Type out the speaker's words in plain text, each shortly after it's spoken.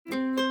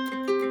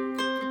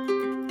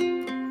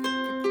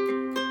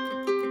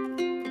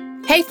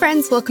Hey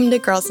friends, welcome to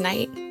Girls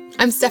Night.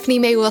 I'm Stephanie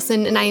Mae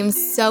Wilson, and I am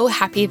so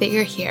happy that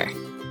you're here.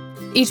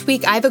 Each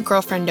week, I have a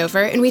girlfriend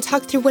over, and we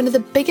talk through one of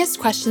the biggest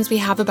questions we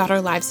have about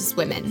our lives as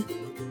women.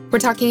 We're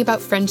talking about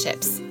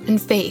friendships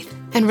and faith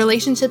and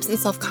relationships and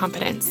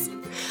self-confidence,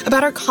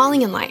 about our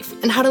calling in life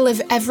and how to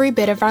live every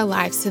bit of our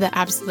lives to the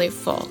absolute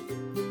full.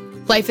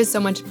 Life is so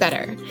much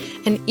better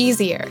and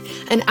easier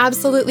and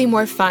absolutely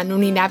more fun when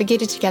we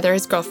navigate it together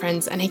as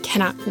girlfriends, and I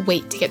cannot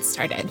wait to get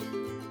started.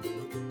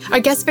 Our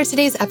guest for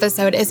today's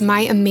episode is my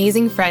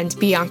amazing friend,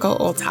 Bianca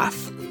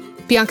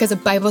Olthoff. Bianca is a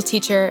Bible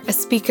teacher, a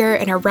speaker,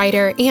 and a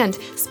writer, and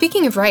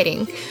speaking of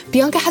writing,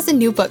 Bianca has a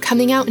new book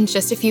coming out in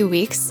just a few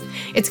weeks.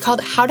 It's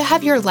called How to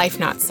Have Your Life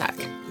Not Suck.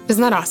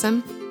 Isn't that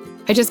awesome?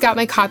 I just got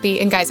my copy,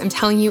 and guys, I'm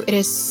telling you, it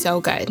is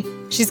so good.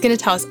 She's going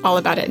to tell us all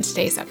about it in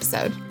today's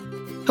episode.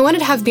 I wanted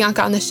to have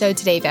Bianca on the show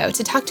today, though,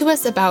 to talk to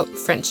us about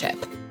friendship.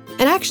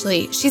 And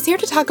actually, she's here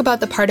to talk about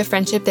the part of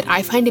friendship that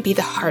I find to be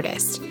the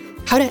hardest,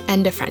 how to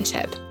end a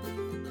friendship.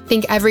 I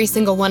think every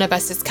single one of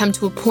us has come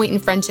to a point in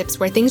friendships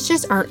where things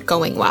just aren't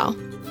going well.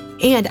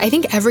 And I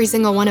think every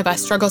single one of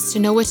us struggles to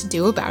know what to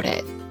do about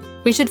it.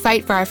 We should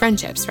fight for our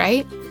friendships,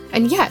 right?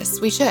 And yes,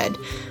 we should.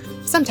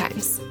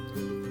 Sometimes.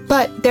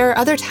 But there are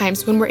other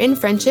times when we're in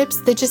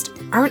friendships that just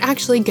aren't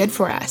actually good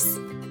for us.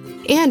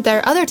 And there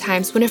are other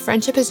times when a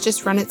friendship has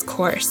just run its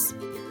course.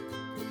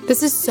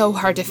 This is so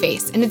hard to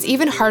face, and it's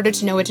even harder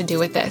to know what to do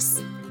with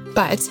this.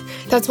 But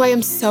that's why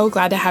I'm so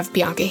glad to have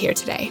Bianca here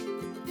today.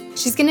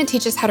 She's going to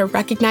teach us how to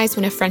recognize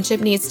when a friendship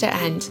needs to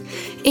end,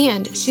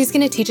 and she's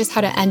going to teach us how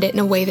to end it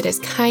in a way that is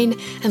kind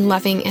and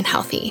loving and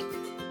healthy.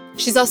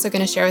 She's also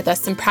going to share with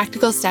us some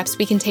practical steps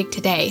we can take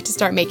today to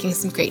start making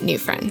some great new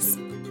friends.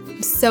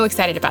 I'm so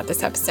excited about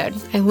this episode.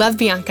 I love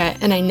Bianca,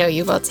 and I know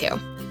you will too.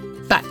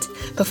 But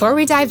before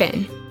we dive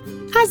in,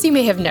 as you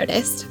may have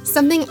noticed,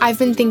 something I've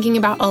been thinking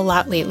about a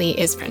lot lately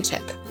is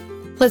friendship.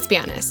 Let's be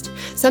honest,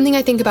 something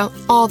I think about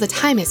all the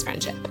time is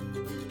friendship.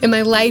 In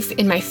my life,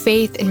 in my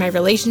faith, in my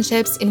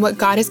relationships, in what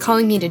God is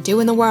calling me to do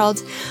in the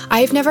world,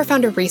 I have never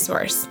found a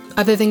resource,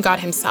 other than God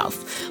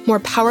Himself, more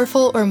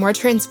powerful or more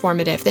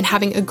transformative than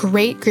having a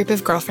great group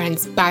of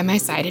girlfriends by my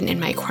side and in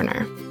my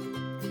corner.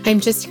 I'm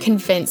just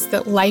convinced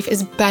that life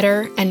is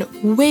better and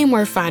way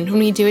more fun when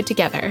we do it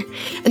together,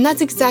 and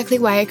that's exactly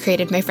why I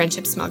created my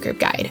Friendship Small Group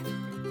Guide.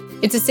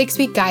 It's a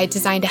 6-week guide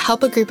designed to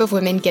help a group of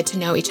women get to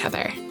know each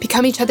other,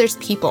 become each other's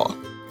people.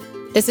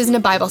 This isn't a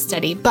Bible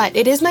study, but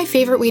it is my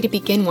favorite way to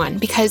begin one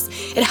because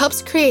it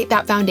helps create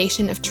that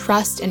foundation of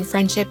trust and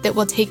friendship that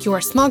will take your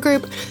small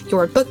group,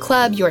 your book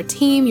club, your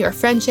team, your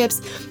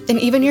friendships, and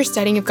even your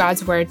studying of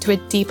God's Word to a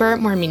deeper,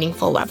 more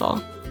meaningful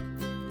level.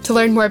 To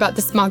learn more about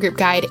the small group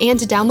guide and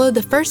to download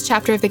the first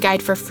chapter of the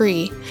guide for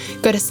free,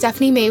 go to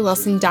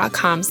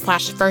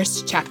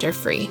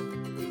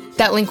stephaniemaywilson.com/firstchapterfree.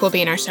 That link will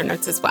be in our show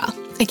notes as well.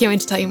 I can't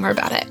wait to tell you more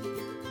about it.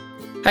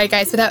 All right,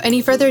 guys, without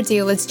any further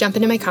ado, let's jump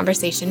into my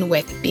conversation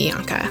with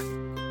Bianca.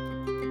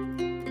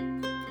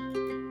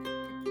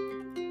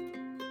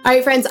 All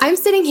right, friends, I'm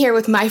sitting here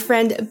with my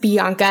friend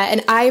Bianca,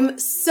 and I'm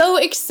so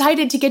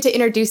excited to get to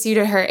introduce you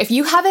to her. If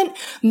you haven't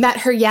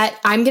met her yet,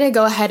 I'm going to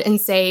go ahead and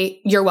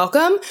say you're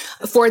welcome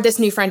for this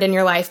new friend in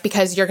your life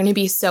because you're going to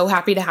be so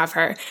happy to have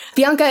her.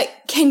 Bianca,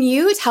 can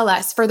you tell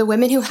us, for the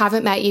women who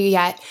haven't met you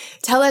yet,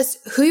 tell us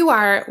who you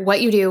are,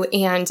 what you do,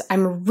 and I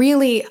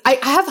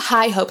have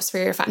high hopes for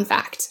your fun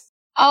fact.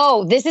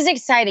 Oh, this is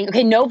exciting.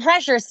 Okay, no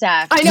pressure,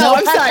 Steph. I know, no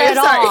I'm sorry.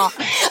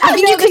 I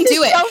think you can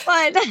do it. So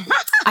fun.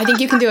 I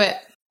think you can do it.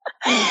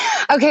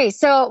 Okay,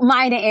 so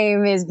my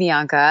name is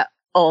Bianca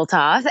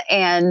Olthoff,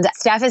 and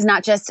Steph is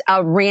not just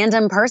a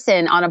random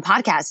person on a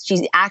podcast.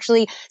 She's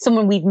actually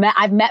someone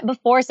I've met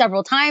before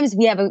several times.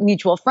 We have a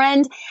mutual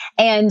friend,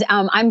 and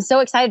I'm so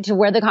excited to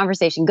where the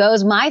conversation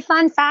goes. My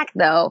fun fact,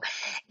 though,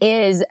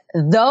 is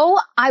though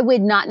I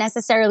would not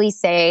necessarily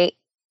say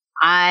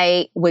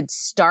I would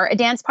start a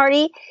dance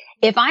party,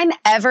 if I'm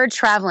ever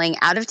traveling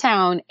out of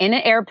town in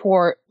an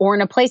airport or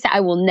in a place that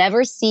I will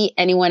never see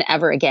anyone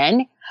ever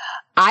again,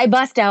 I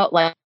bust out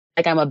like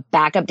I'm a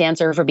backup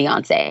dancer for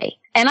Beyonce.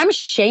 And I'm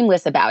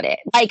shameless about it.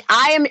 Like,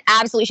 I am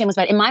absolutely shameless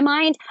about it. In my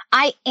mind,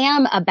 I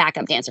am a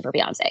backup dancer for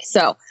Beyonce.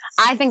 So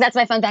I think that's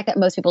my fun fact that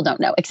most people don't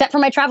know, except for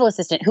my travel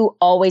assistant who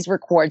always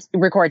records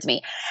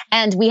me.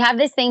 And we have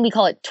this thing, we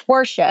call it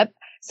twership.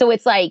 So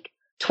it's like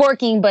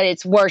twerking, but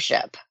it's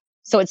worship.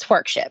 So it's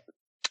twerkship.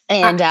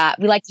 And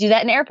we like to do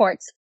that in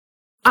airports.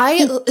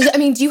 I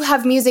mean, do you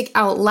have music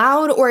out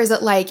loud, or is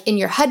it like in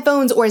your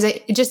headphones, or is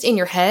it just in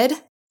your head?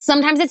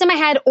 Sometimes it's in my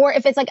head, or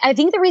if it's like, I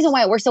think the reason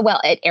why it works so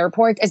well at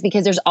airports is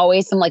because there's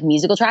always some like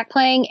musical track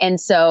playing. And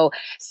so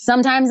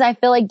sometimes I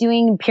feel like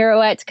doing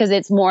pirouettes because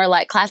it's more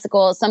like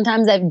classical.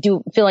 Sometimes I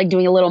do feel like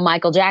doing a little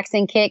Michael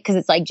Jackson kick because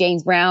it's like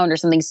James Brown or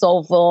something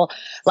soulful,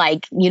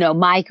 like,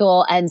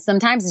 Michael. And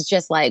sometimes it's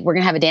just like, we're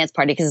going to have a dance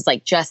party because it's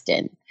like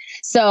Justin.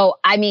 So,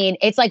 I mean,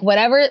 it's like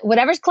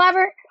whatever's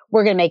clever,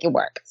 we're going to make it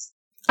work.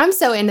 I'm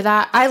so into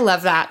that. I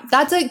love that.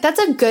 That's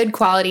a good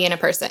quality in a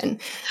person.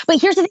 But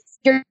here's the thing.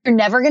 You're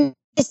never going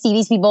to see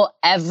these people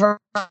ever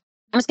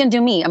I'm just going to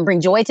do me. I'm going to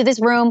bring joy to this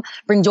room,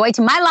 bring joy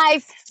to my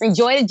life, bring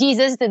joy to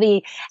Jesus, to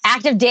the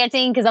act of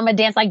dancing, because I'm going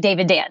to dance like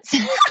David danced.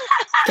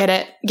 Get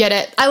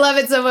it. I love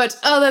it so much.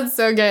 Oh, that's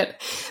so good.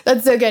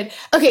 That's so good.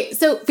 Okay,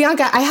 so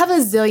Bianca, I have a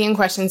zillion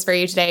questions for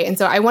you today. And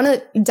so I want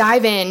to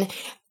dive in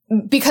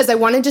because I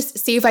want to just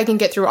see if I can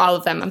get through all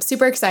of them. I'm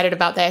super excited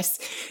about this.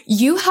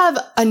 You have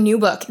a new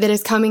book that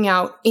is coming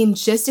out in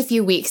just a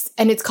few weeks,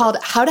 and it's called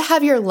How to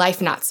Have Your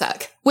Life Not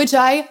Suck, which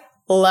I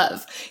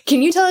love.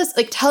 Can you tell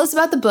us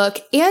about the book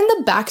and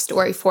the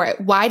backstory for it?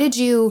 Why did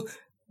you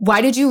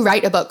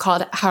write a book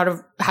called How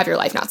to Have Your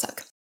Life Not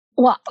Suck?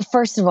 Well,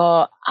 first of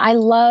all, I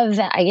love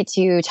that I get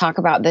to talk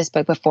about this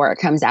book before it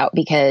comes out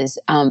because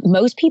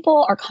most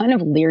people are kind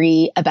of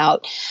leery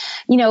about,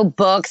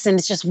 books and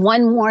it's just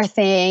one more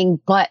thing.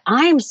 But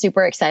I'm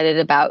super excited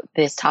about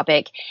this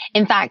topic.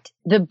 In fact,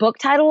 the book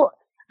title,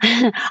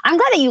 I'm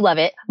glad that you love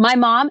it. My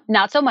mom,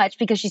 not so much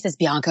because she says,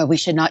 Bianca, we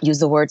should not use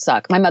the word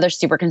suck. My mother's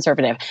super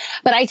conservative.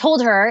 But I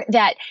told her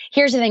that,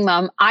 here's the thing,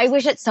 Mom, I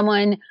wish that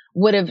someone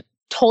would have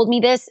told me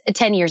this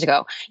 10 years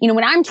ago.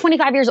 When I'm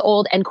 25 years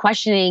old and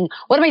questioning,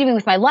 what am I doing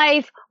with my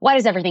life? Why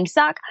does everything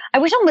suck? I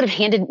wish someone would have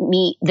handed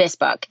me this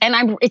book.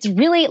 And it's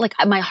really like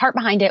my heart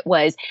behind it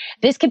was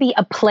this could be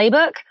a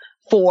playbook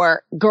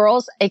for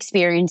girls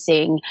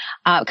experiencing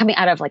coming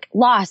out of like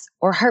loss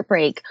or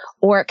heartbreak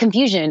or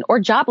confusion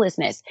or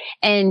joblessness.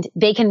 And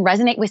they can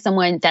resonate with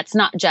someone that's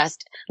not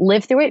just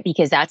lived through it,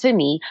 because that's been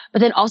me, but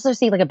then also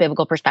see like a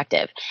biblical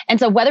perspective. And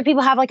so whether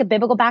people have like a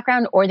biblical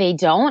background or they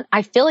don't,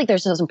 I feel like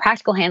there's some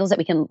practical handles that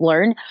we can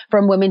learn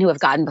from women who have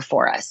gotten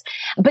before us.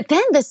 But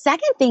then the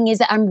second thing is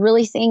that I'm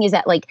really seeing is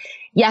that like,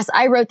 yes,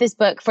 I wrote this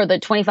book for the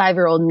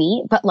 25-year-old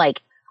me, but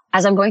like,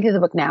 as I'm going through the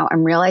book now,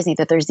 I'm realizing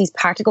that there's these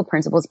practical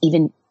principles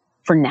even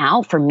for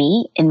now, for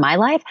me in my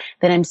life,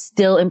 that I'm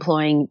still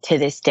employing to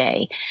this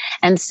day.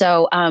 And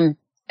so,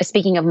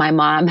 speaking of my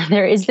mom,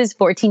 there is this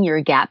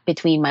 14-year gap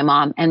between my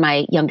mom and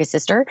my youngest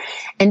sister.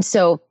 And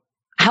so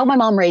how my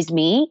mom raised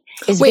me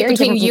is very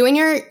between you and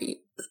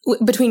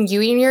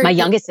your my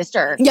youngest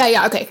sister.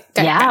 Yeah. Okay.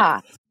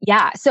 Got it.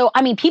 Yeah. So,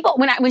 I mean, people,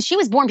 when she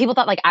was born, people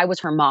thought like I was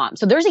her mom.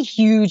 So there's a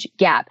huge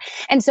gap.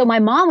 And so my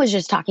mom was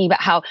just talking about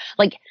how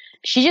like,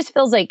 she just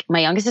feels like my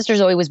youngest sister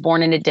Zoe was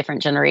born in a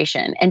different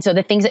generation. And so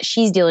the things that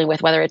she's dealing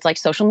with, whether it's like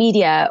social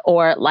media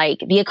or like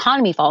the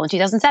economy fall in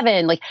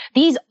 2007, like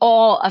these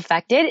all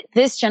affected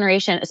this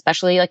generation,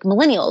 especially like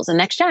millennials and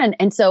next gen.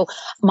 And so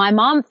my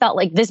mom felt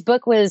like this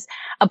book was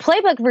a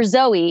playbook for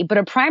Zoe, but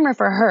a primer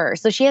for her.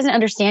 So she has an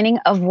understanding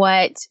of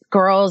what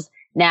girls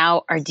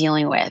now are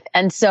dealing with.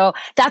 And so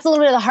that's a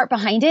little bit of the heart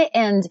behind it.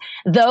 And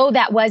though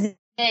that wasn't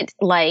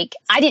like,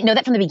 I didn't know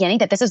that from the beginning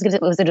that this was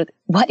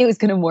what it was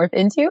going to morph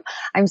into.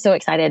 I'm so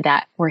excited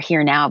that we're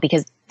here now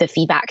because the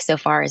feedback so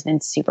far has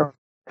been super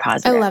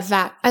positive. I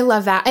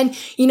love that.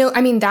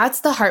 And, that's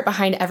the heart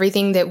behind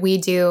everything that we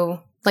do,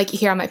 like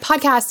here on my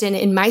podcast and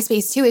in my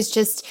space too, is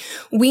just,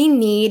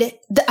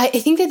 I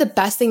think that the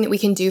best thing that we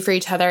can do for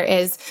each other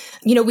is,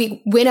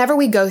 whenever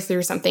we go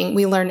through something,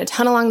 we learn a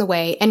ton along the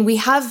way, and we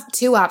have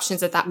two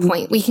options at that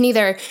point. We can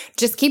either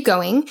just keep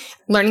going,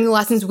 learning the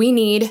lessons we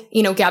need,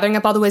 gathering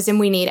up all the wisdom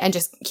we need and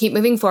just keep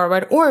moving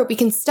forward, or we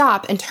can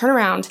stop and turn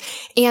around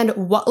and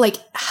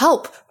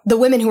help the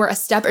women who are a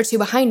step or two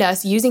behind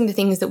us using the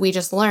things that we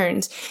just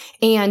learned.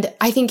 And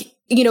I think,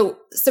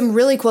 some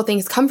really cool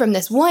things come from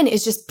this. One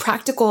is just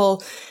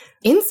practical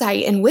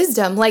insight and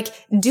wisdom, like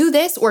do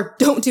this or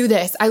don't do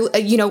this.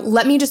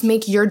 Let me just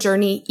make your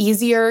journey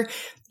easier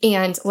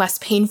and less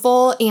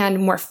painful and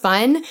more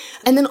fun.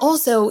 And then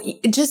also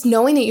just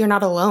knowing that you're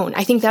not alone.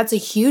 I think that's a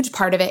huge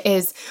part of it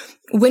is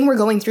when we're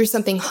going through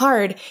something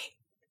hard,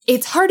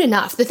 it's hard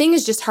enough. The thing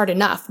is just hard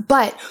enough.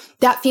 But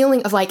that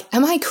feeling of like,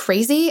 am I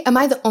crazy? Am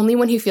I the only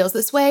one who feels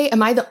this way?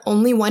 Am I the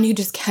only one who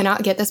just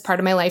cannot get this part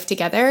of my life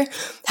together?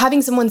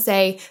 Having someone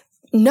say,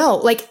 no,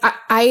 like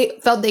I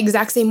felt the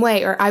exact same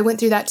way, or I went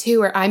through that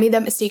too, or I made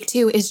that mistake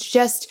too, it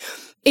just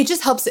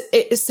helps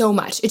it so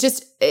much. It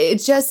just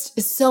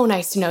is so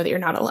nice to know that you're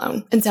not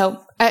alone. And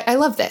so I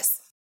love this.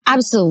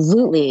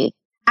 Absolutely.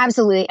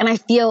 Absolutely. And I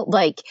feel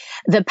like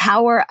the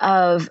power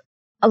of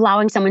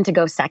allowing someone to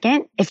go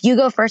second. If you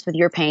go first with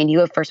your pain, you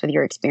go first with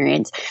your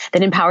experience,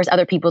 that empowers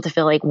other people to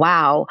feel like,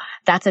 wow,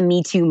 that's a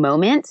Me Too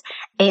moment.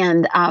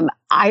 And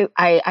I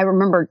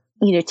remember,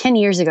 10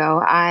 years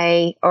ago,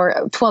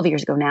 or 12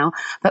 years ago now,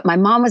 but my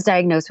mom was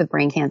diagnosed with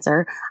brain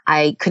cancer.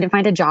 I couldn't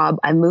find a job.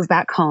 I moved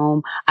back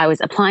home. I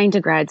was applying to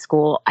grad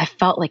school. I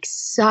felt like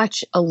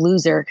such a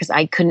loser because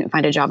I couldn't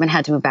find a job and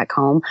had to move back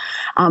home.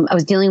 I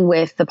was dealing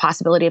with the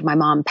possibility of my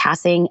mom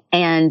passing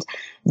and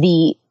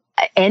the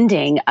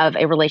ending of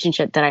a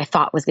relationship that I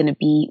thought was going to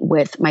be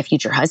with my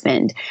future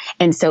husband.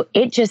 And so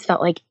it just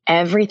felt like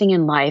everything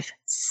in life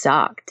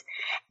sucked.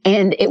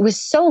 And it was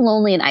so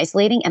lonely and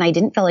isolating. And I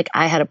didn't feel like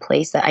I had a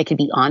place that I could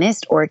be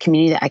honest, or a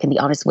community that I could be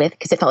honest with,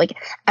 because it felt like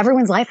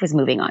everyone's life was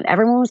moving on.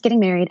 Everyone was getting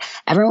married.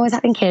 Everyone was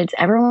having kids.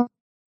 Everyone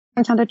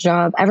found a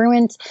job.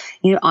 Everyone's,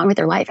 on with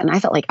their life. And I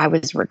felt like I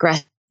was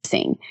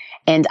regressing.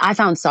 And I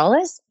found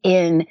solace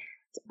in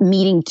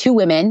meeting two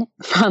women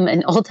from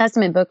an Old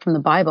Testament book from the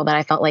Bible that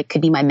I felt like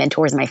could be my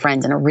mentors and my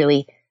friends in a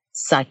really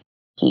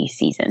sucky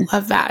season.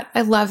 Love that.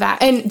 I love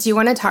that. And do you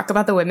want to talk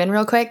about the women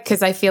real quick?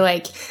 Because I feel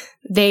like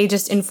they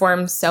just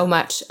inform so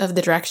much of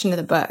the direction of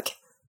the book.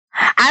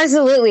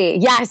 Absolutely.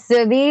 Yes.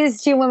 So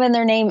these two women,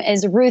 their name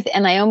is Ruth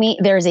and Naomi.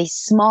 There's a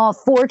small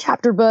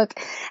 4-chapter book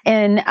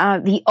in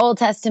the Old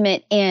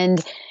Testament,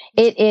 and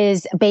it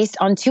is based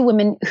on two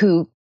women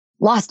who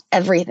lost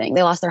everything.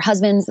 They lost their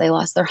husbands, they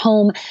lost their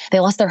home, they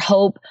lost their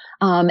hope.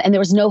 And there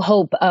was no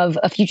hope of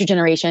a future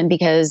generation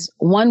because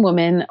one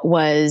woman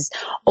was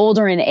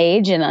older in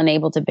age and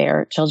unable to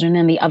bear children.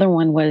 And the other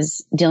one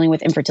was dealing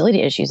with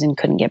infertility issues and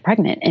couldn't get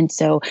pregnant. And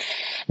so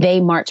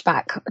they marched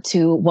back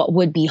to what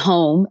would be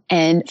home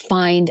and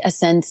find a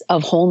sense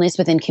of wholeness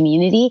within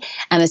community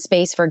and a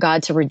space for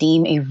God to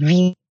redeem a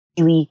really,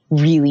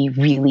 really,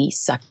 really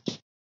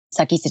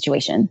sucky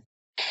situation.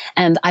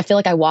 And I feel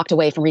like I walked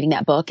away from reading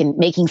that book and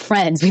making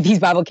friends with these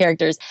Bible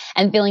characters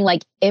and feeling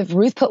like if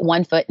Ruth put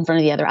one foot in front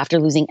of the other after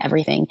losing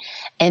everything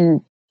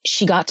and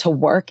she got to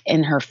work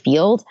in her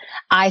field,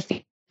 I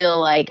feel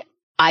like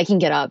I can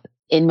get up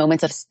in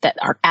moments that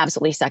are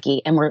absolutely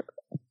sucky and where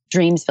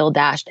dreams feel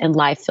dashed and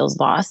life feels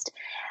lost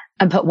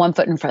and put one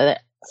foot in front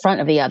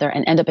of the other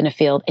and end up in a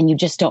field, and you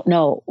just don't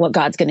know what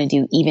God's going to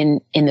do even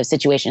in those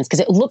situations because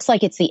it looks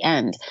like it's the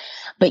end,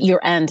 but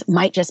your end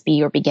might just be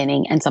your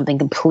beginning and something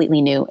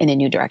completely new in a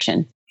new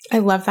direction. I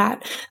love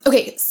that.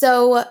 Okay,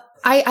 so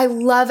I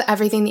love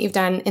everything that you've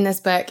done in this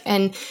book,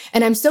 and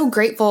I'm so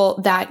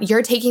grateful that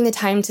you're taking the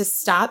time to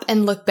stop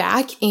and look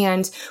back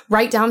and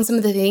write down some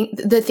of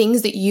the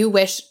things that you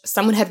wish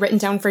someone had written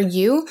down for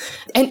you,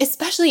 and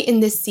especially in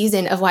this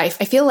season of life.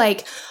 I feel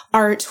like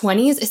our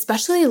 20s,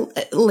 especially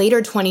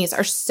later 20s,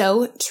 are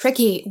so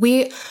tricky.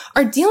 We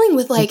are dealing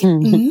with like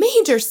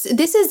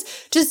this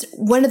is just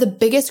one of the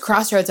biggest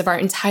crossroads of our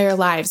entire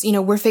lives. You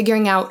know, we're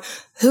figuring out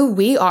who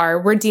we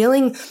are. We're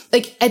dealing,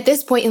 like at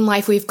this point in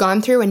life, we've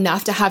gone through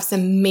enough to have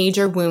some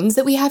major wounds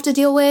that we have to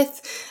deal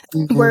with.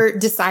 We're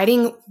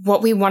deciding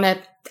what we want to,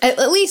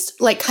 at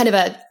least like kind of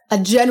a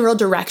general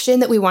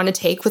direction that we want to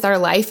take with our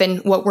life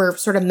and what we're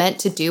sort of meant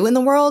to do in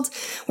the world.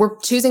 We're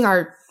choosing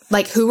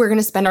who we're going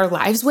to spend our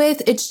lives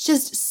with. It's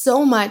just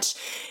so much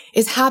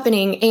is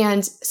happening,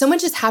 and so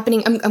much is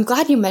happening. I'm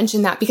glad you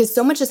mentioned that because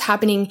so much is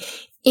happening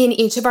in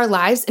each of our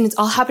lives and it's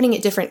all happening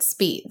at different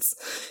speeds.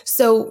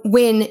 So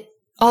when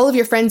all of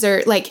your friends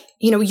are like,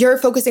 you know, you're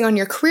focusing on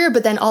your career,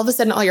 but then all of a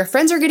sudden all your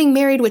friends are getting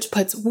married, which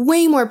puts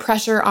way more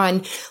pressure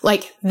on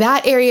like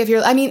that area of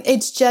your, I mean,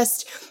 it's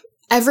just,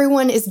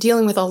 everyone is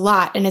dealing with a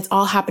lot and it's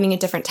all happening at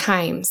different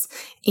times.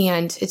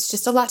 And it's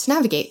just a lot to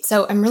navigate.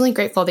 So I'm really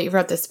grateful that you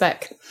wrote this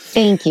book.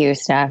 Thank you,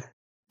 Steph.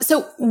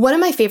 So one of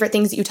my favorite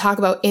things that you talk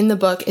about in the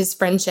book is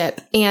friendship.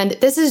 And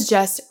this is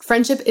just,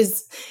 friendship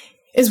is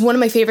one of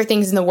my favorite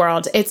things in the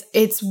world.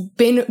 It's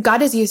been,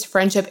 God has used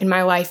friendship in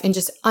my life in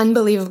just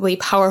unbelievably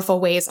powerful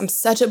ways. I'm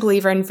such a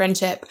believer in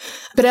friendship,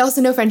 but I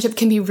also know friendship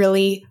can be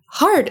really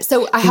hard.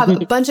 So I have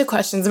a bunch of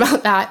questions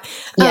about that.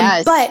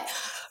 Yes. But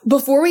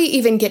before we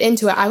even get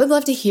into it, I would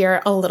love to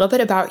hear a little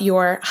bit about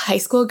your high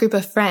school group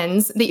of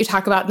friends that you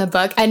talk about in the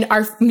book. And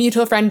our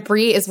mutual friend,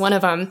 Bree, is one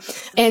of them.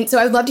 And so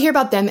I would love to hear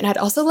about them. And I'd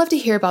also love to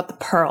hear about the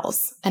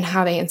pearls and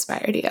how they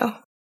inspired you.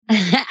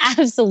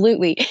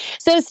 Absolutely.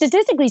 So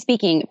statistically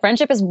speaking,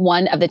 friendship is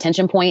one of the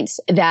tension points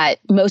that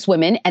most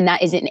women, and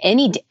that is in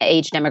any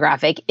age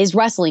demographic, is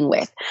wrestling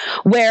with,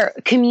 where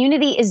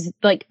community is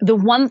like the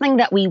one thing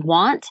that we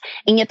want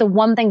and yet the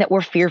one thing that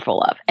we're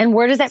fearful of. And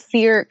where does that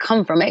fear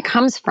come from? It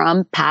comes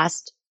from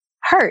past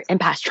hurt and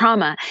past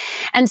trauma.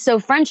 And so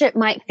friendship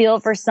might feel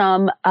for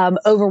some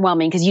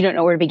overwhelming because you don't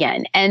know where to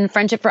begin. And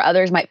friendship for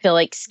others might feel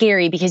like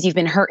scary because you've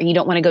been hurt and you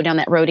don't want to go down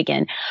that road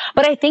again.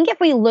 But I think if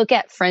we look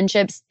at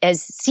friendships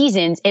as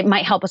seasons, it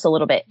might help us a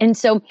little bit. And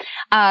so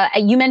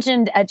you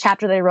mentioned a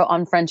chapter that I wrote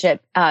on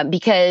friendship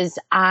because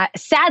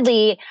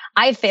sadly,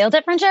 I failed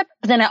at friendship,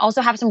 but then I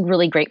also have some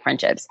really great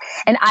friendships.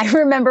 And I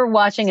remember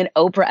watching an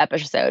Oprah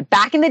episode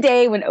back in the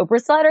day when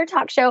Oprah still had her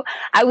talk show.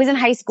 I was in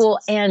high school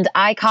and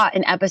I caught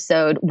an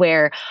episode where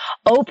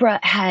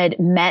Oprah had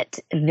met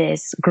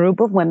this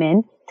group of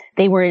women.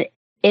 They were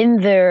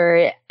in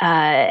their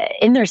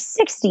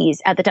 60s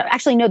at the time.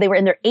 Actually, no, they were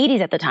in their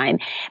 80s at the time,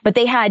 but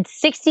they had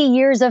 60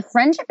 years of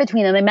friendship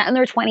between them. They met in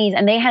their 20s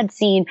and they had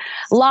seen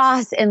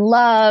loss and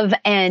love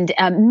and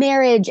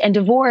marriage and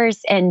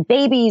divorce and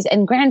babies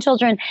and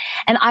grandchildren.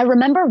 And I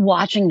remember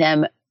watching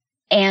them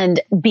and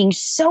being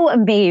so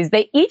amazed.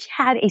 They each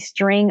had a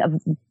string of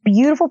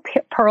beautiful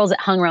pearls that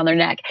hung around their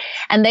neck.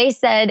 And they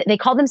said, they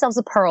called themselves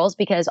the pearls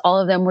because all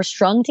of them were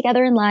strung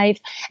together in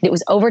life. It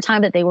was over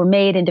time that they were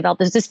made and developed.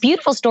 There's this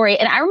beautiful story.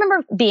 And I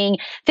remember being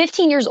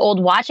 15 years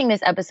old watching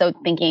this episode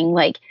thinking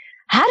like,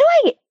 how do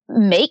I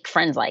make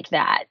friends like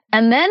that?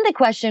 And then the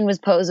question was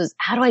posed was,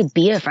 how do I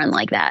be a friend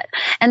like that?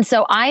 And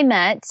so I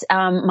met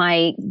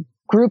my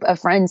group of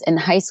friends in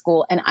high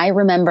school. And I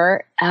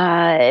remember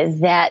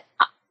that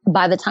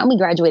by the time we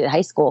graduated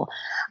high school,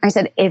 I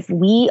said, if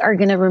we are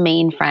going to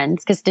remain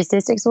friends, because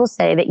statistics will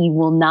say that you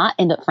will not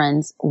end up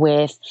friends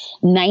with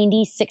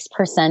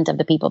 96% of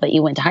the people that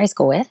you went to high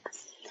school with.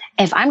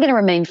 If I'm going to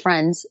remain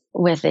friends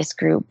with this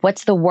group,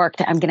 what's the work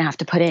that I'm going to have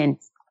to put in?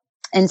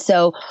 And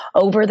so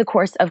over the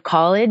course of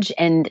college,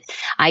 and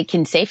I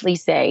can safely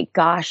say,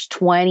 gosh,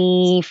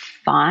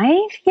 25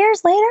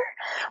 years later,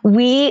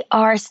 we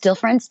are still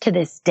friends to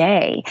this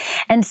day.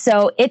 And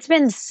so it's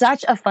been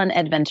such a fun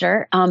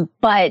adventure,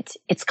 but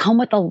it's come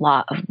with a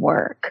lot of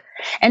work.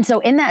 And so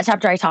in that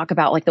chapter, I talk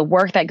about like the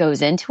work that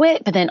goes into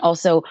it, but then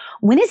also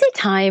when is it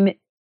time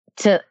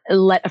to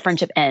let a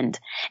friendship end?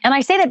 And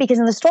I say that because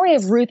in the story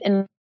of Ruth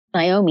and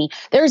Naomi,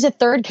 there's a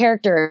third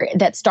character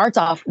that starts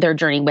off their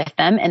journey with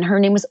them, and her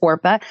name was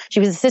Orpah.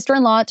 She was a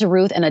sister-in-law to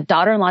Ruth and a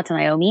daughter-in-law to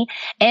Naomi,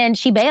 and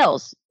she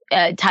bails.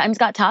 Times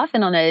got tough,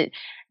 and on a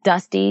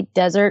dusty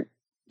desert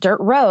dirt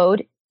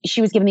road,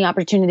 she was given the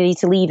opportunity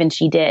to leave, and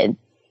she did.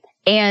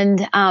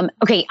 And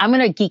okay, I'm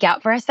going to geek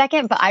out for a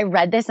second, but I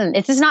read this, and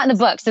this is not in the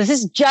book, so this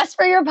is just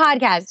for your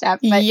podcast, Steph.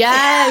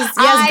 Yes,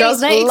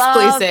 Girls Night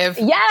exclusive.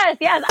 Yes.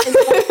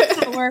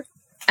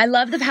 I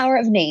love the power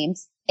of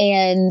names.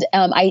 And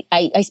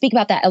I speak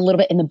about that a little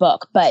bit in the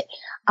book. But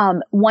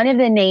one of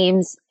the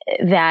names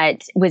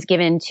that was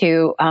given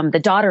to the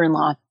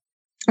daughter-in-law,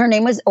 her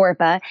name was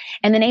Orpah.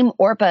 And the name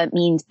Orpah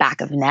means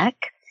back of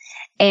neck.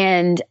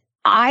 And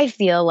I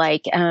feel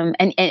like,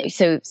 and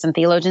so some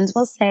theologians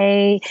will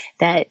say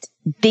that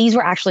these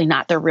were actually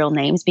not their real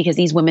names because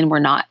these women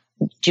were not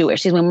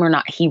Jewish. These women were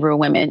not Hebrew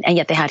women, and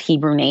yet they had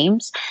Hebrew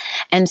names.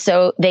 And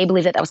so they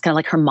believe that was kind of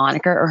like her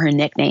moniker or her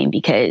nickname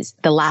because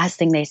the last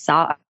thing they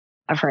saw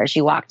of her as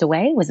she walked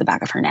away was the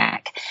back of her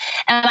neck.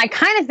 And I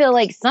kind of feel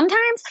like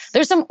sometimes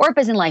there's some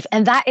Orpahs in life,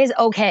 and that is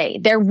okay.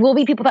 There will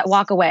be people that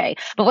walk away.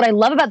 But what I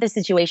love about this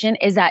situation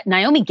is that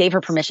Naomi gave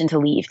her permission to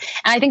leave.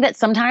 And I think that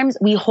sometimes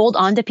we hold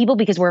on to people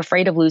because we're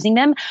afraid of losing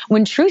them,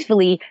 when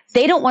truthfully,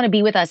 they don't want to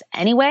be with us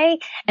anyway.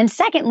 And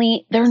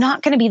secondly, they're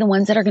not going to be the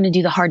ones that are going to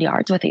do the hard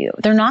yards with you.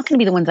 They're not going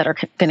to be the ones that are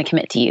going to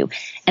commit to you.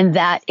 And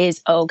that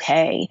is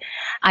okay.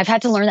 I've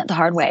had to learn that the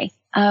hard way,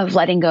 of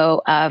letting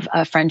go of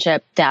a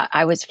friendship that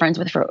I was friends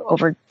with for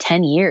over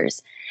 10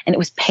 years. And it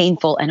was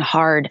painful and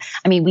hard.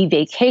 I mean, we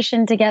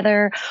vacationed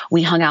together.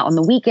 We hung out on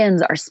the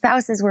weekends. Our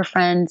spouses were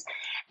friends.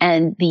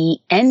 And the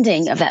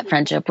ending of that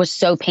friendship was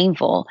so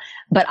painful.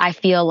 But I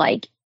feel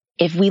like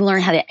if we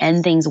learn how to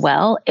end things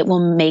well, it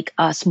will make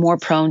us more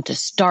prone to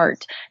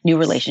start new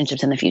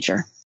relationships in the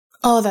future.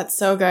 Oh, that's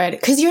so good.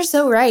 Because you're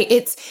so right.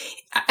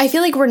 I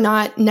feel like we're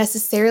not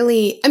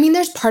necessarily, I mean,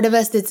 there's part of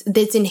us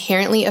that's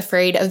inherently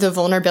afraid of the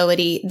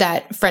vulnerability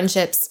that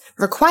friendships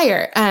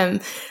require.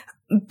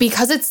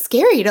 Because it's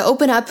scary to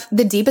open up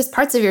the deepest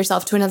parts of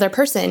yourself to another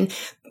person.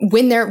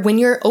 When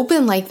you're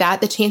open like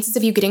that, the chances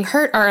of you getting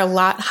hurt are a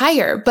lot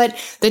higher, but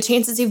the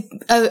chances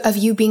of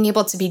you being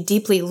able to be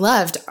deeply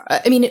loved,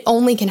 I mean, it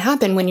only can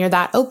happen when you're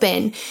that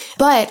open.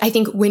 But I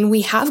think when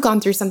we have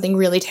gone through something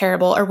really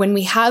terrible, or when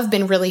we have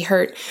been really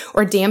hurt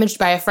or damaged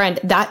by a friend,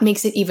 that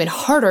makes it even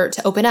harder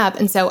to open up.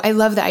 And so I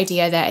love the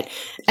idea that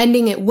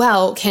ending it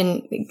well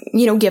can,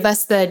 give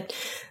us that's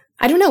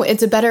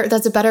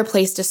a better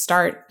place to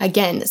start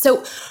again.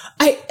 So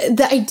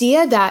the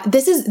idea that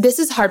this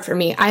is hard for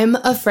me. I'm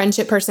a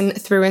friendship person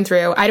through and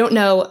through. I don't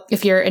know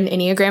if you're an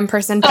Enneagram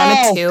person, but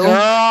I'm a 2.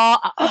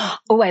 Girl.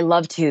 Oh, I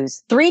love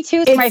 2s. 3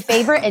 2s are my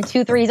favorite and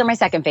 2 3s are my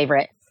second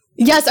favorite.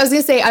 Yes, I was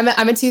going to say I'm a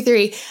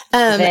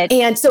 2-3.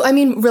 And so, I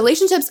mean,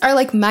 relationships are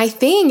like my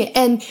thing.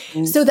 And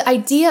so the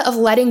idea of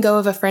letting go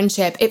of a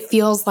friendship, it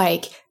feels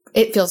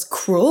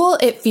cruel.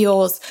 It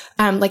feels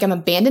like I'm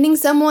abandoning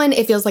someone.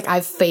 It feels like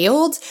I've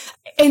failed.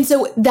 And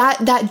so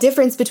that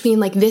difference between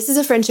like, this is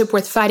a friendship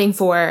worth fighting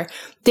for,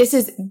 this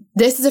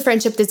is a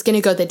friendship that's going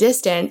to go the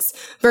distance,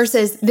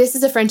 versus this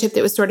is a friendship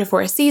that was sort of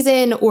for a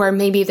season, or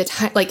maybe the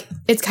time, like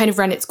it's kind of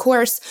run its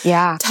course.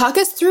 Yeah. Talk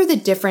us through the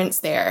difference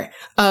there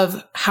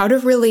of how to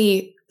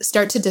really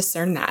start to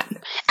discern that.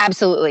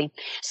 Absolutely.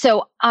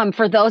 So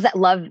for those that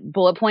love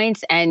bullet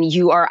points and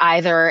you are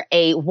either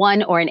a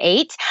 1 or an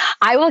 8,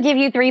 I will give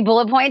you 3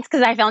 bullet points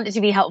because I found it to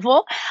be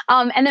helpful.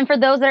 And then for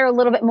those that are a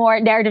little bit more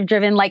narrative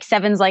driven, like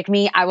 7s like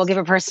me, I will give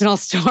a personal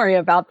story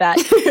about that.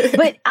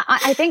 But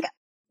I think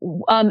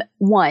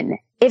 1,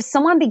 if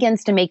someone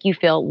begins to make you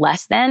feel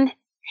less than,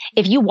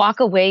 if you walk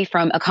away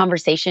from a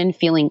conversation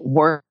feeling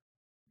worse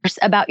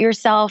about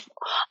yourself,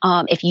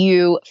 if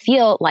you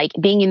feel like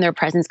being in their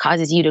presence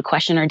causes you to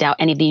question or doubt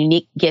any of the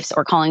unique gifts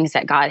or callings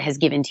that God has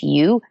given to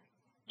you,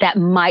 that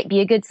might be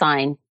a good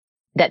sign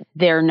that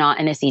they're not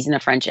in a season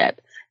of friendship.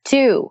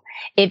 2,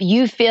 if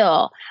you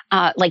feel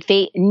like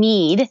they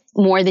need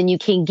more than you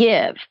can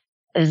give,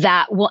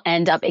 that will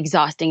end up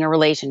exhausting a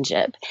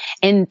relationship.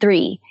 And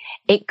 3,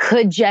 it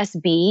could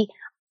just be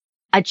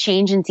a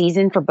change in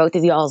season for both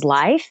of y'all's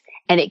life,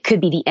 and it could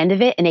be the end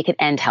of it, and it could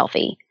end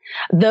healthy.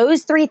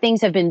 Those three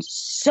things have been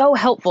so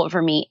helpful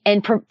for me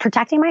in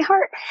protecting my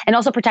heart and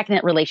also protecting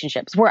that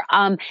relationships. Where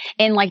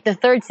in like the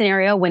third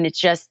scenario, when it's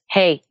just,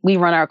 hey, we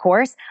run our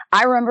course.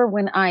 I remember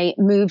when I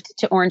moved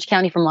to Orange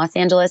County from Los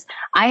Angeles,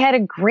 I had a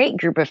great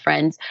group of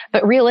friends,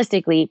 but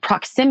realistically,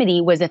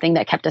 proximity was the thing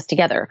that kept us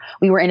together.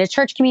 We were in a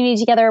church community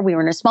together. We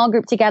were in a small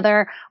group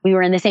together. We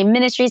were in the same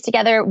ministries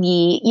together.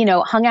 We,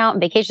 hung out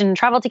and vacationed and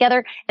traveled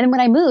together. And then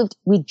when I moved,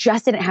 we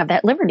just didn't have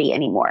that liberty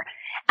anymore.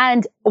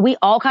 And we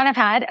all kind of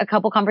had a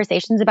couple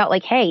conversations about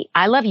like, hey,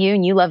 I love you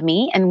and you love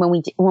me. And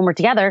when we're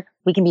together,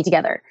 we can be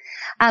together.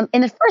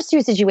 In the first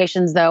two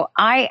situations, though,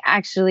 I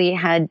actually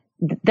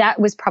that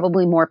was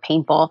probably more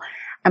painful.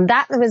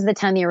 That was the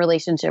 10-year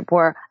relationship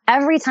where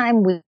every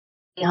time we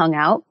hung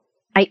out,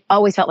 I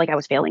always felt like I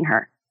was failing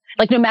her.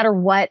 Like no matter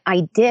what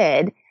I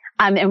did,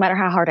 no matter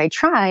how hard I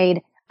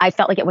tried, I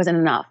felt like it wasn't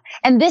enough.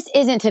 And this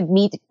isn't to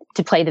me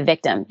to play the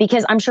victim,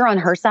 because I'm sure on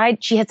her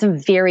side, she had some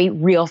very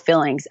real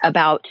feelings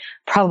about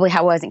probably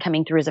how I wasn't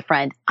coming through as a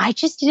friend. I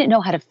just didn't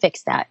know how to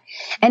fix that.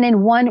 And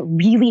in one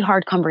really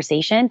hard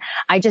conversation,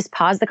 I just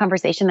paused the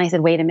conversation and I said,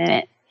 wait a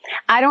minute.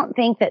 I don't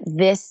think that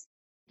this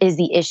is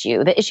the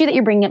issue. The issue that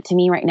you're bringing up to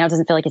me right now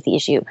doesn't feel like it's the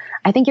issue.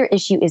 I think your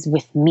issue is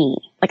with me.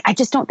 Like, I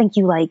just don't think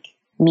you like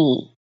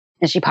me.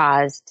 And she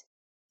paused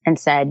and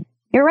said,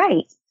 you're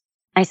right.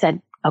 I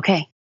said,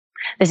 okay,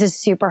 this is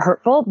super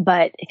hurtful,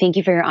 but thank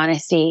you for your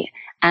honesty.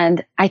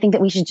 And I think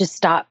that we should just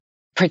stop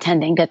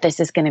pretending that this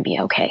is going to be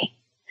okay.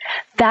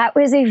 That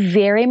was a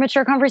very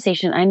mature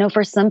conversation. I know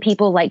for some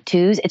people like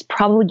twos, it's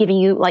probably giving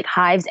you like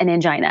hives and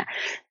angina.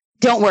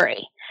 Don't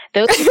worry.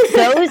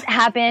 Those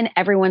happen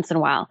every once in a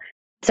while.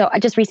 So I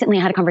just recently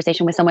had a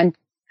conversation with someone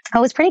I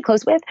was pretty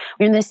close with.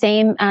 We're in the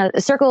same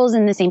circles,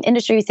 in the same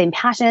industry, same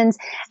passions.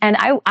 And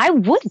I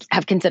would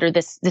have considered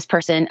this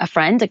person a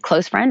friend, a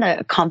close friend,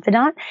 a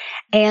confidant.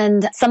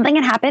 And something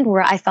had happened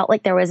where I felt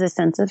like there was a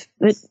sense of,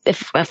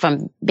 if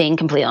I'm being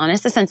completely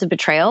honest, a sense of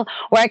betrayal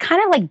where I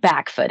kind of like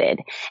backfooted.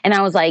 And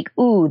I was like,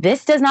 ooh,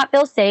 this does not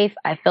feel safe.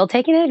 I feel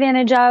taken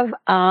advantage of.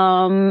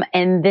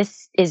 And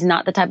this is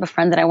not the type of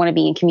friend that I want to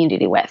be in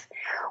community with.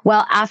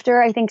 Well,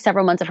 after I think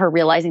several months of her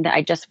realizing that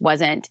I just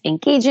wasn't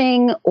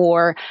engaging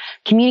or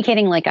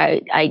communicating like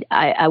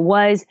I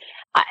was,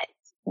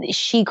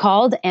 she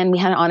called and we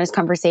had an honest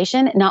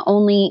conversation. Not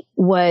only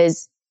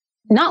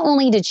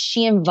did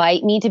she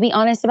invite me to be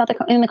honest about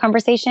in the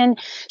conversation,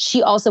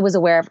 she also was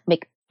aware of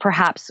like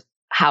perhaps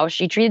how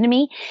she treated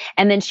me.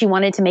 And then she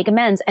wanted to make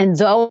amends. And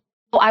though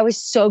I was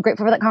so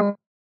grateful for that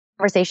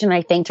conversation, and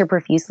I thanked her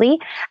profusely,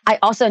 I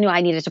also knew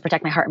I needed to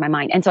protect my heart and my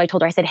mind. And so I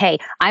told her, I said, hey,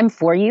 I'm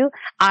for you.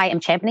 I am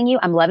championing you.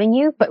 I'm loving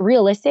you. But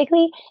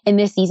realistically, in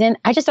this season,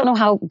 I just don't know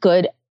how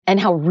good and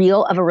how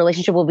real of a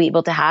relationship we'll be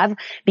able to have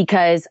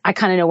because I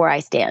kind of know where I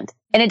stand.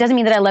 And it doesn't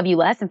mean that I love you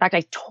less. In fact,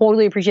 I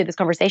totally appreciate this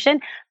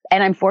conversation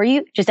and I'm for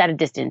you just at a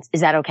distance.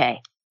 Is that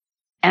okay?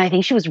 And I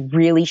think she was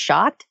really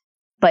shocked.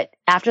 But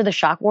after the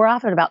shock wore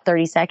off at about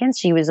 30 seconds,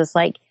 she was just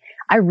like,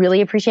 I really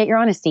appreciate your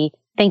honesty.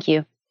 Thank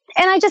you.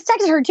 And I just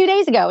texted her 2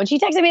 days ago and she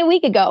texted me a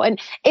week ago and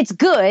it's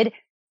good,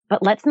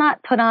 but let's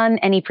not put on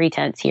any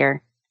pretense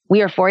here.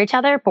 We are for each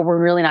other, but we're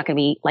really not going to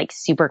be like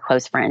super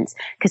close friends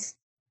because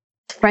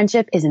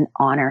friendship is an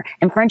honor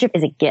and friendship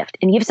is a gift.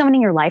 And you have someone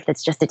in your life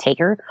that's just a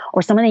taker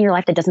or someone in your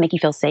life that doesn't make you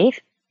feel safe.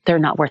 They're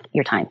not worth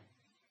your time.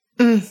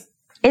 Is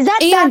that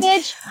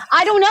savage?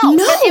 I don't know.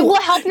 No. But it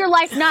will help your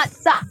life not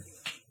suck,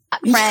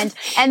 friend.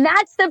 And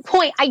that's the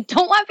point. I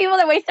don't want people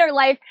to waste their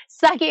life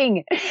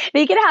sucking.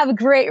 They can have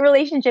great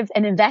relationships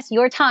and invest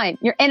your time,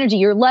 your energy,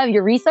 your love,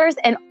 your resource,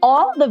 and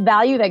all the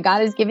value that God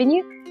has given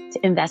you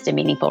to invest in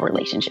meaningful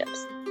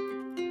relationships.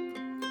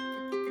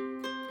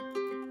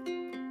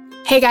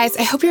 Hey guys,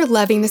 I hope you're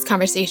loving this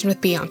conversation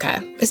with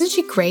Bianca. Isn't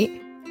she great?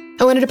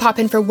 I wanted to pop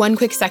in for one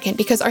quick second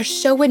because our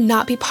show would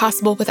not be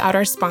possible without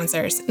our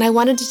sponsors, and I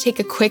wanted to take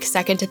a quick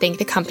second to thank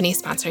the company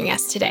sponsoring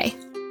us today.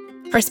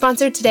 Our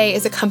sponsor today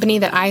is a company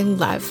that I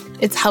love.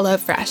 It's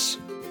HelloFresh.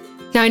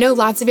 Now, I know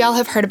lots of y'all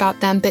have heard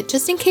about them, but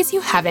just in case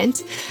you haven't,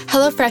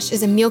 HelloFresh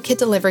is a meal kit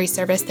delivery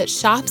service that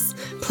shops,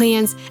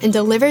 plans, and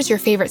delivers your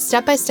favorite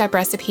step-by-step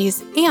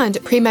recipes and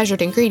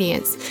pre-measured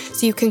ingredients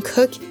so you can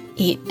cook,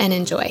 eat, and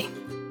enjoy.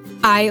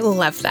 I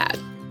love that.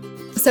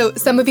 So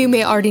some of you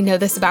may already know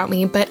this about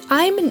me, but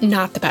I'm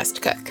not the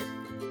best cook.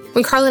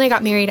 When Carl and I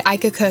got married, I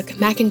could cook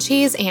mac and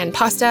cheese and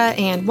pasta,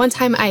 and one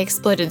time I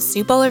exploded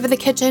soup all over the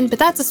kitchen, but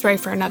that's a story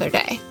for another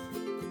day.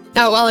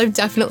 Now, while I've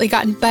definitely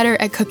gotten better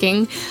at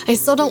cooking, I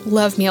still don't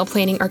love meal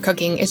planning or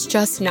cooking. It's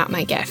just not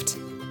my gift.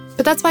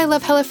 But that's why I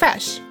love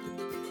HelloFresh.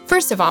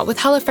 First of all, with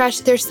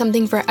HelloFresh, there's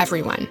something for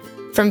everyone.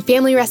 From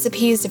family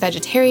recipes to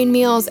vegetarian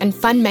meals and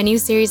fun menu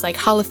series like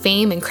Hall of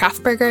Fame and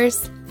craft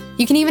burgers.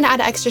 You can even add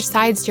extra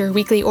sides to your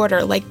weekly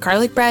order like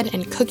garlic bread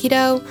and cookie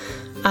dough.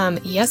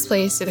 Yes,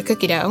 please, to the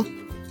cookie dough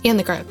and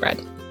the garlic bread.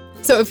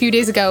 So a few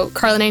days ago,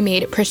 Carl and I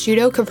made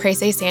prosciutto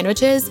caprese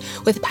sandwiches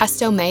with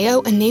pesto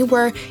mayo, and they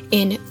were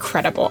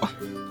incredible.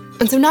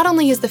 And so not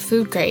only is the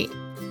food great,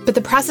 but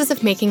the process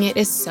of making it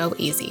is so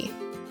easy.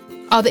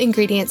 All the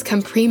ingredients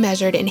come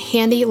pre-measured in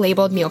handy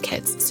labeled meal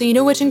kits, so you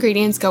know which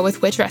ingredients go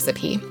with which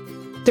recipe.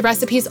 The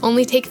recipes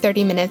only take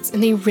 30 minutes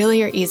and they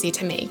really are easy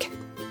to make.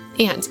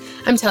 And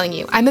I'm telling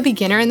you, I'm a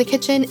beginner in the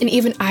kitchen and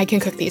even I can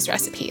cook these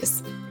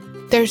recipes.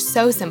 They're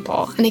so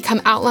simple and they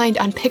come outlined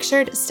on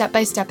pictured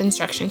step-by-step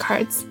instruction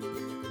cards.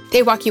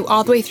 They walk you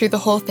all the way through the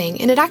whole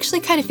thing and it actually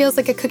kind of feels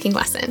like a cooking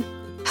lesson.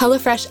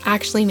 HelloFresh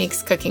actually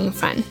makes cooking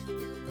fun.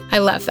 I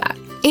love that.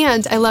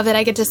 And I love that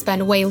I get to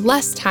spend way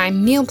less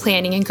time meal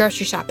planning and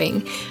grocery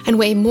shopping and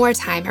way more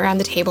time around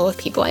the table with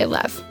people I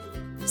love.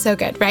 So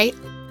good, right?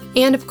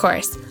 And of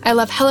course, I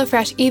love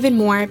HelloFresh even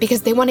more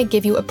because they want to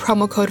give you a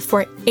promo code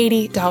for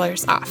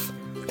 $80 off.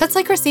 That's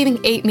like receiving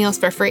 8 meals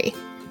for free.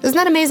 Isn't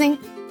that amazing?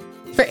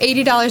 For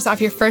 $80 off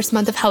your first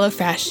month of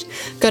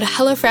HelloFresh, go to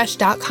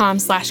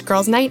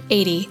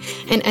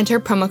HelloFresh.com/girlsnight80 and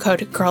enter promo code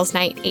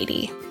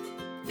girlsnight80.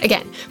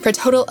 Again, for a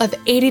total of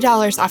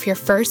 $80 off your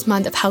first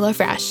month of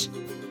HelloFresh,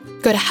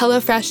 go to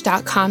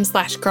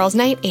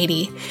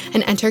HelloFresh.com/girlsnight80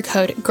 and enter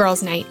code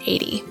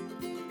girlsnight80.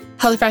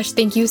 HelloFresh,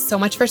 thank you so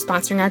much for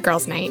sponsoring our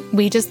Girls Night.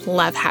 We just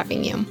love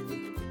having you.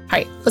 All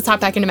right, let's hop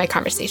back into my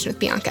conversation with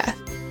Bianca.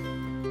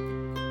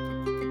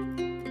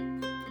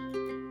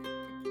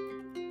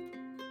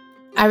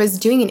 I was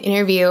doing an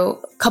interview a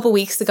couple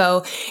weeks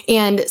ago,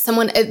 and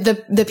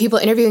the people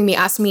interviewing me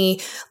asked me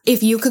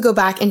if you could go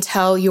back and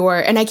tell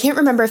and I can't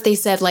remember if they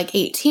said like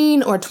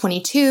 18 or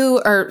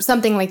 22 or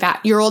something like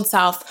that, your old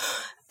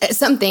self,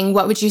 something,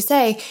 what would you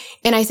say?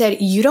 And I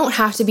said, you don't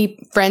have to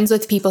be friends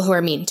with people who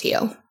are mean to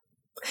you.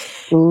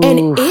 Ooh.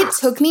 And it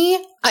took me,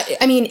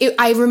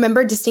 I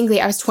remember distinctly,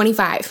 I was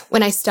 25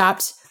 when I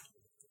stopped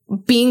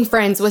being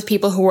friends with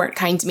people who weren't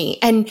kind to me.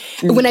 And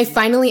when I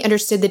finally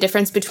understood the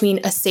difference between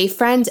a safe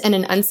friend and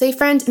an unsafe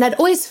friend, and I'd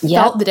always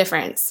felt the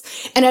difference,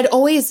 and I'd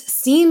always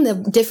seen the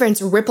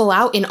difference ripple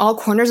out in all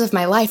corners of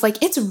my life.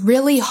 Like, it's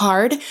really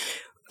hard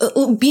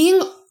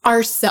being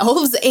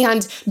ourselves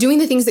and doing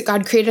the things that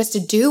God created us to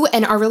do,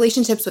 and our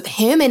relationships with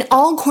Him in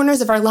all corners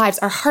of our lives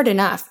are hard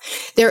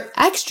enough. They're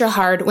extra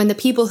hard when the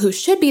people who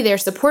should be there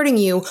supporting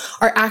you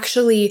are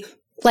actually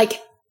like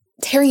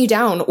tearing you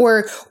down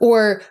or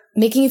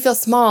making you feel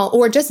small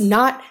or just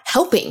not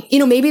helping. You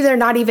know, maybe they're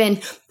not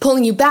even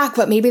pulling you back,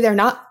 but maybe they're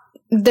not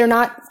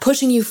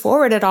pushing you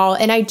forward at all.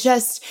 And I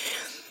was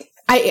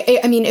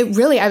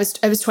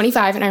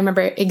 25 and I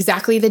remember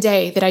exactly the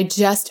day that I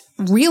just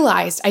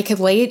realized I could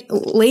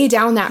lay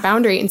down that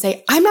boundary and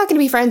say, I'm not going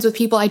to be friends with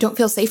people I don't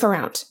feel safe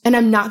around. And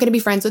I'm not going to be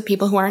friends with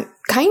people who aren't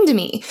kind to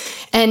me.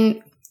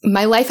 And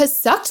my life has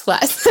sucked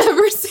less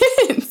ever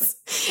since.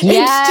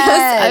 Yes. It's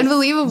just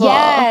unbelievable.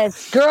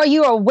 Yes. Girl,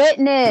 you are a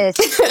witness.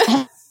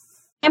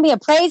 And be a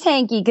praise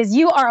hanky because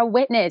you are a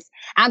witness.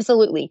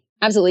 Absolutely.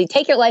 Absolutely.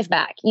 Take your life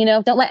back. You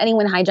know, don't let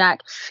anyone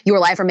hijack your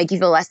life or make you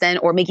feel less than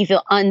or make you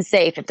feel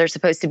unsafe if they're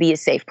supposed to be a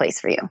safe place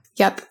for you.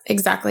 Yep,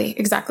 exactly.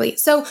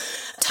 So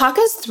talk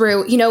us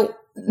through,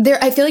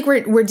 I feel like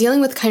we're dealing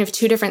with kind of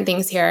two different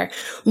things here.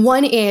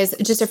 One is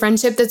just a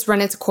friendship that's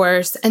run its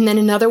course. And then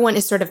another one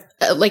is sort of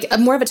like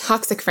more of a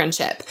toxic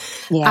friendship.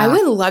 Yeah. I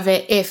would love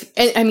it if,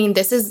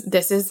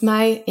 this is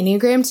my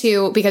Enneagram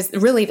too, because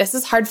really this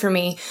is hard for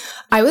me.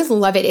 I would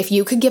love it if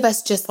you could give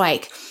us just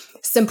like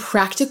some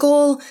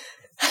practical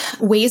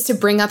ways to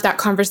bring up that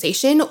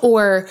conversation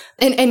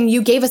and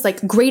you gave us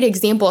like great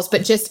examples,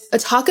 but just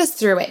talk us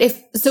through it.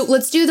 So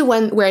let's do the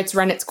one where it's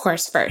run its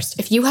course first.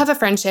 If you have a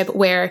friendship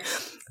where,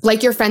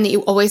 like your friend that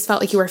you always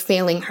felt like you were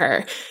failing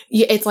her,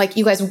 it's like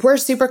you guys were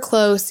super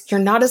close, you're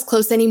not as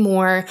close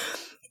anymore,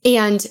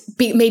 and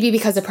maybe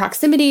because of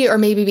proximity or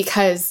maybe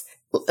because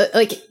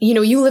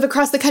you live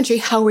across the country,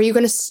 how are you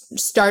going to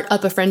start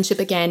up a friendship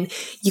again?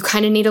 You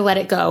kind of need to let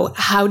it go.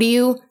 How do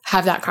you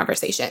have that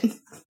conversation?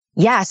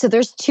 Yeah. So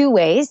there's two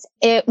ways.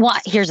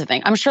 Here's the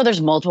thing. I'm sure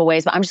there's multiple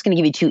ways, but I'm just going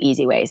to give you two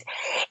easy ways.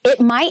 It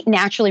might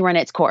naturally run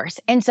its course.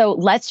 And so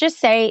let's just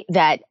say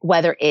that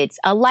whether it's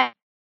a life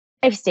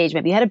stage,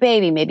 maybe you had a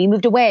baby, maybe you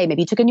moved away,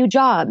 maybe you took a new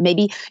job,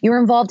 maybe you're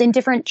involved in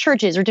different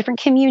churches or different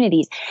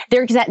communities.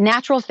 There's that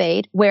natural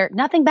fade where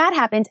nothing bad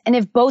happens. And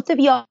if both of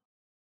y'all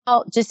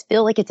just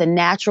feel like it's a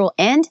natural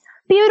end,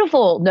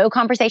 beautiful. No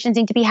conversations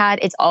need to be had.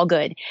 It's all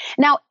good.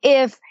 Now,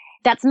 if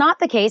that's not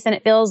the case, and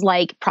it feels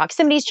like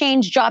proximity's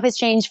changed, job has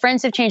changed,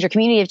 friends have changed, or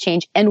community have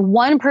changed, and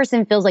one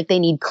person feels like they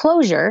need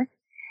closure,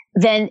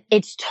 then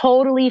it's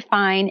totally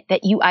fine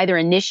that you either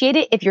initiate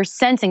it if you're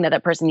sensing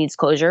that person needs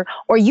closure,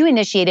 or you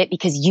initiate it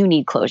because you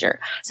need closure.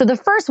 So the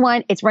first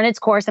one, it's run its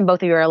course, and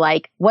both of you are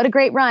like, what a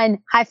great run.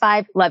 High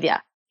five. Love ya.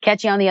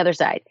 Catch you on the other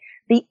side.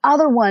 The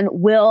other one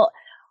will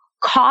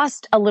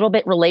cost a little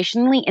bit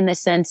relationally in the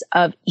sense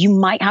of you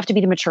might have to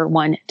be the mature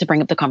one to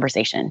bring up the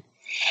conversation.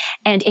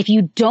 And if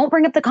you don't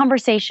bring up the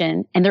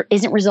conversation and there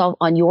isn't resolve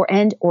on your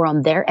end or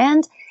on their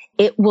end,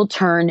 it will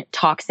turn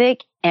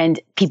toxic and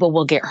people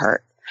will get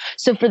hurt.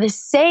 So for the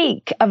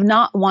sake of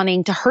not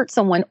wanting to hurt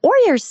someone or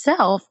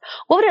yourself,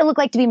 what would it look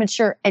like to be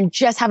mature and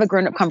just have a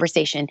grown-up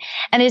conversation?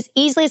 And as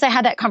easily as I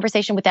had that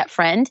conversation with that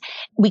friend,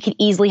 we could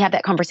easily have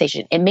that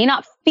conversation. It may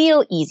not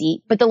feel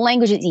easy, but the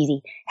language is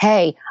easy.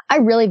 Hey, I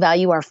really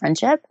value our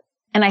friendship,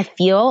 and I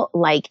feel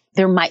like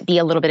there might be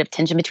a little bit of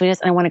tension between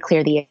us, and I want to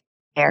clear the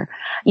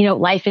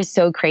Life is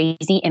so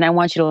crazy. And I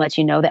want you to let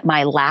you know that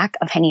my lack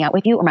of hanging out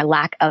with you or my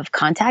lack of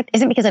contact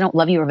isn't because I don't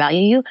love you or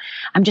value you.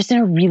 I'm just in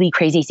a really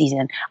crazy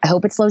season. I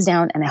hope it slows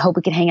down and I hope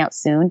we can hang out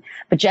soon.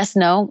 But just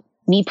know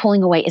me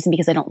pulling away isn't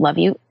because I don't love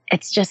you.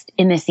 It's just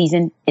in this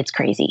season, it's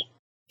crazy.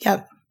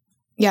 Yep.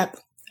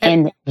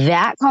 And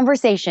that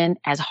conversation,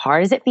 as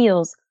hard as it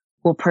feels,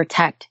 will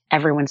protect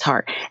everyone's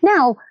heart.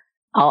 Now,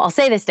 I'll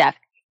say this, Steph.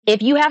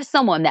 If you have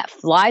someone that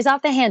flies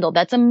off the handle,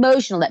 that's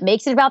emotional, that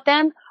makes it about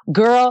them,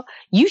 girl,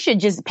 you should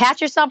just pat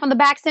yourself on the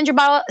back, send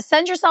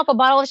yourself a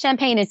bottle of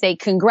champagne and say,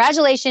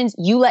 congratulations,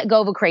 you let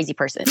go of a crazy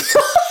person.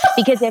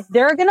 Because if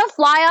they're going to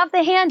fly off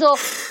the handle,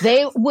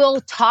 they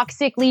will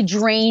toxically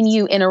drain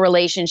you in a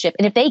relationship.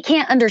 And if they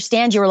can't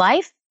understand your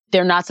life,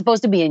 they're not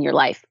supposed to be in your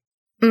life.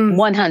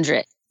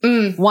 100.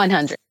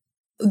 100.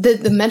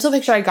 The mental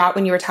picture I got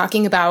when you were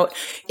talking about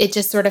it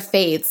just sort of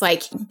fades.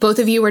 Like both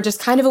of you were just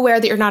kind of aware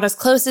that you're not as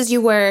close as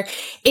you were.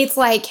 It's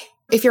like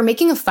if you're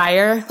making a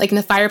fire, like in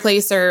the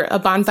fireplace or a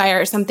bonfire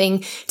or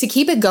something, to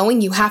keep it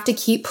going, you have to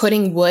keep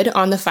putting wood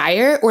on the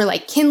fire or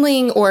like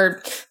kindling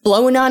or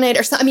blowing on it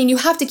or something. I mean, you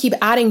have to keep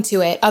adding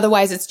to it.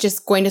 Otherwise, it's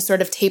just going to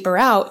sort of taper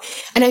out.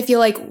 And I feel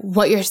like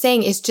what you're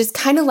saying is just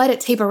kind of let it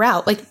taper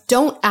out. Like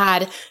don't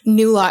add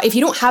new log. If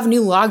you don't have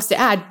new logs to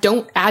add,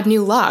 don't add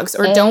new logs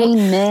or don't,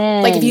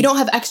 like if you don't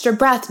have extra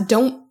breath,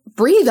 don't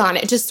breathe on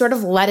it. Just sort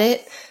of let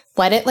it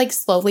like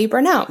slowly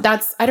burn out.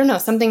 I don't know,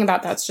 something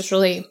about that's just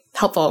really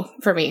helpful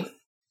for me.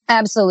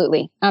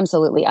 Absolutely.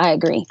 I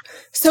agree.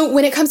 So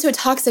when it comes to a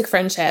toxic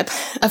friendship,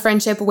 a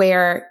friendship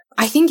where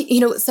I think,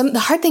 the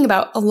hard thing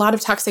about a lot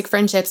of toxic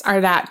friendships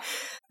are that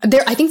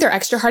I think they're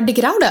extra hard to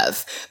get out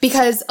of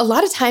because a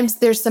lot of times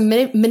there's some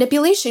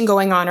manipulation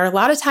going on, or a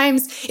lot of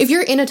times if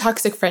you're in a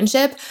toxic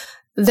friendship,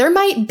 there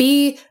might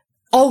be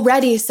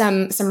already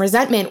some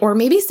resentment or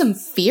maybe some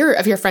fear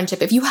of your friendship.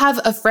 If you have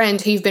a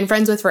friend who you've been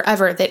friends with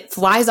forever that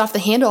flies off the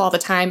handle all the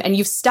time and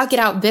you've stuck it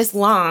out this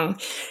long,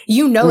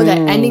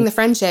 that ending the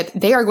friendship,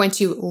 they are going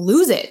to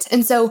lose it.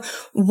 And so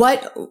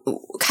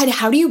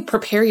how do you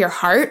prepare your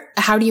heart?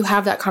 How do you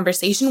have that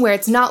conversation where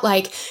it's not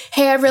like,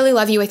 hey, I really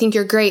love you, I think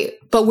you're great,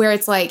 but where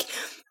it's like,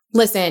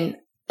 listen,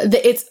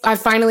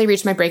 I've finally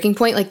reached my breaking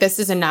point. Like, this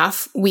is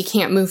enough. We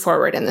can't move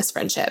forward in this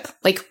friendship.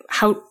 Like,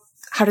 how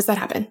does that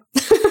happen?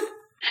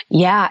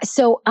 Yeah.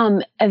 So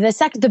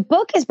the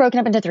book is broken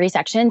up into 3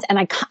 sections,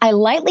 and I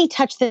lightly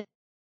touched this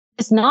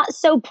not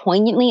so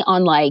poignantly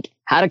on like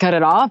how to cut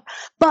it off,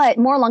 but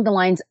more along the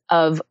lines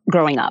of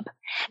growing up.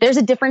 There's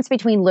a difference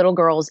between little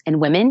girls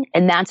and women,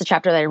 and that's a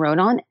chapter that I wrote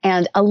on.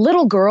 And a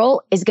little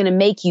girl is going to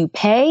make you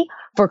pay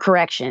for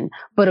correction,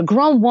 but a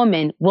grown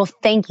woman will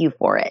thank you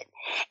for it.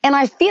 And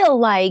I feel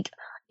like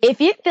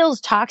if it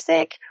feels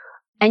toxic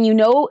and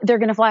they're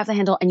going to fly off the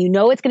handle and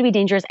it's going to be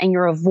dangerous and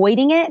you're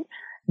avoiding it,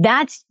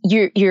 that's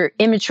your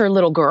immature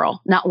little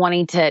girl not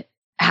wanting to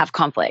have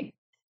conflict.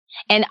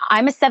 And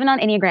I'm a 7 on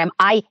Enneagram.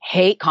 I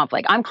hate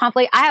conflict. I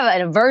have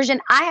an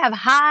aversion. I have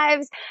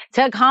hives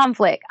to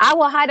conflict. I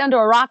will hide under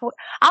a rock.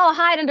 I will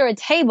hide under a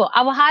table.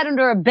 I will hide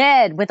under a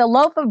bed with a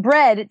loaf of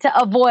bread to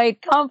avoid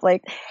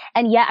conflict.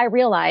 And yet I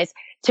realize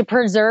to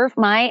preserve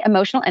my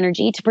emotional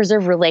energy, to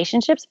preserve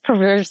relationships,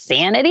 preserve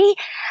sanity,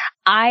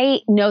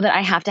 I know that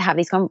I have to have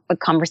these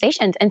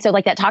conversations. And so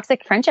like that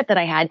toxic friendship that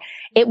I had,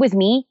 it was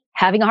me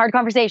having a hard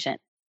conversation.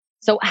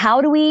 So how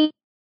do we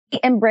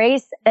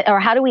embrace, or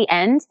how do we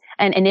end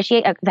and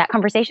initiate that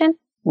conversation?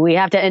 We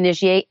have to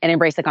initiate and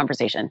embrace the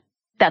conversation.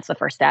 That's the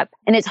first step.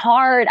 And it's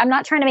hard. I'm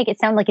not trying to make it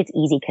sound like it's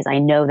easy because I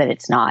know that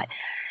it's not.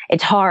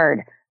 It's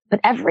hard,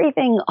 but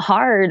everything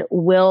hard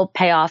will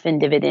pay off in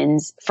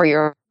dividends for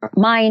your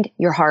mind,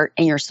 your heart,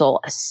 and your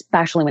soul,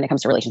 especially when it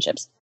comes to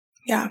relationships.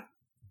 Yeah.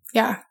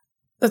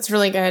 That's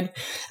really good.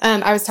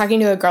 I was talking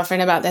to a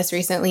girlfriend about this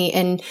recently,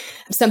 and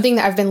something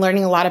that I've been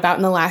learning a lot about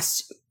in the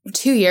last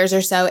 2 years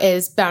or so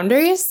is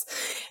boundaries.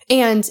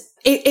 And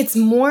it's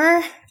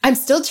more, I'm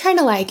still trying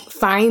to like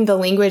find the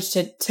language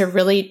to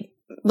really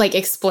like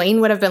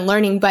explain what I've been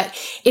learning, but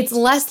it's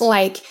less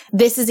like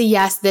this is a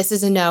yes, this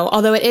is a no,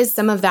 although it is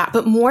some of that,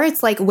 but more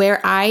it's like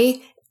where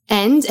I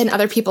end and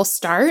other people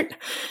start.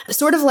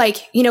 Sort of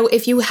like,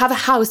 if you have a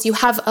house, you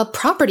have a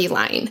property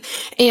line.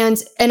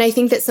 And I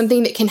think that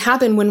something that can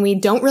happen when we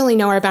don't really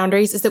know our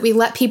boundaries is that we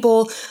let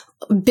people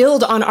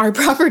build on our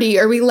property,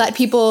 or we let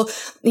people,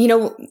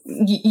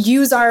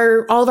 use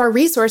all of our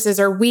resources,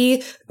 or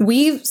we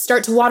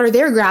start to water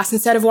their grass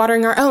instead of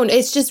watering our own.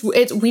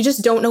 We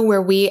just don't know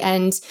where we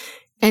end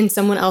and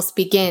someone else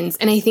begins.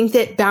 And I think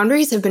that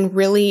boundaries have been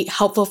really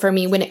helpful for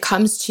me when it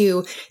comes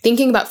to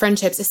thinking about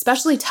friendships,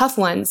 especially tough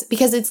ones,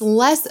 because it's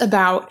less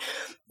about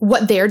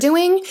what they're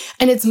doing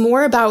and it's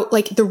more about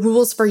like the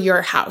rules for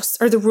your house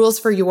or the rules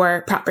for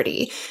your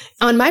property.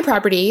 On my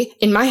property,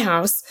 in my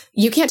house,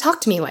 you can't talk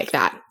to me like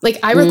that. Like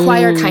I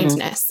require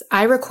kindness.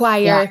 I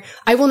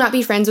will not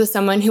be friends with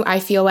someone who I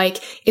feel like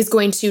is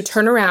going to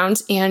turn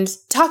around and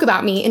talk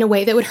about me in a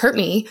way that would hurt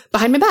me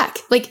behind my back.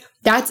 Like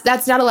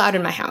that's not allowed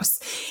in my house.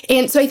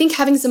 And so I think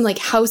having some like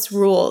house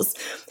rules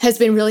has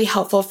been really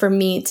helpful for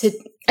me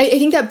I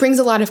think that brings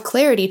a lot of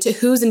clarity to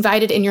who's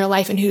invited in your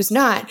life and who's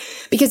not.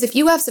 Because if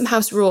you have some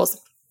house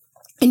rules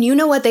and you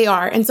know what they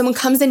are, and someone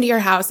comes into your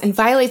house and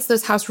violates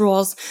those house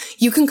rules,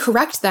 you can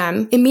correct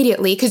them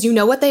immediately because you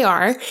know what they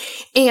are.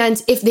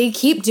 And if they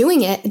keep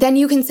doing it, then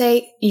you can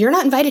say, you're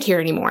not invited here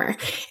anymore.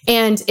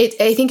 And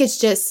I think it's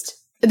just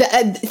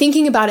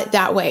thinking about it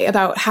that way,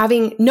 about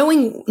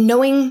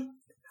knowing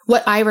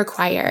what I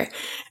require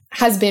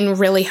has been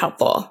really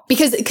helpful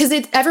because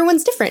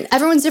everyone's different.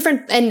 Everyone's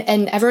different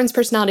and everyone's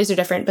personalities are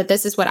different, but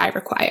this is what I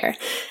require.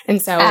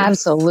 And so.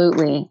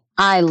 Absolutely.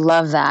 I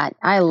love that.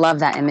 I love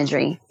that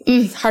imagery.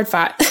 Hard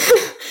fought.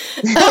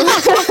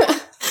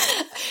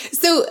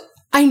 So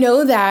I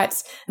know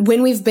that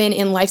when we've been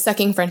in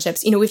life-sucking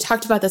friendships, we've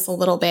talked about this a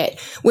little bit.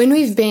 When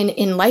we've been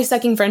in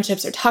life-sucking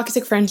friendships or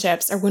toxic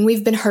friendships, or when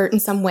we've been hurt in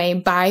some way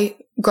by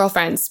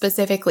girlfriends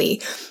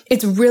specifically,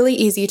 it's really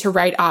easy to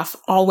write off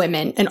all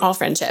women and all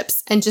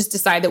friendships and just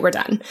decide that we're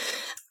done.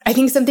 I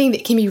think something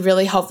that can be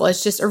really helpful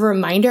is just a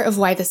reminder of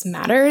why this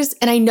matters.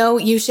 And I know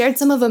you shared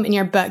some of them in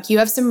your book. You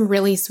have some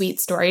really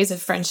sweet stories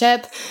of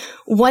friendship.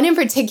 One in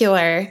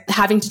particular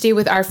having to do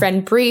with our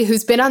friend Bree,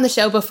 who's been on the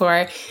show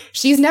before.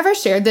 She's never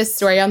shared this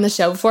story on the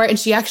show before, and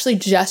she actually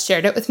just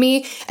shared it with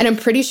me. And I'm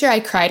pretty sure I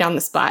cried on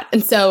the spot.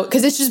 And so,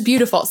 because it's just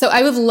beautiful. So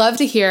I would love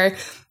to hear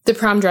the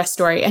prom dress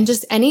story and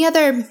just any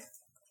other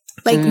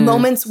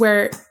moments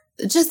where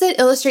just that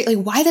illustrate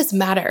why this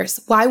matters,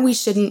 why we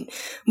shouldn't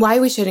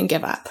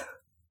give up.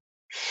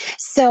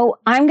 So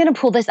I'm going to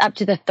pull this up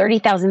to the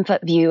 30,000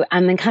 foot view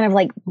and then kind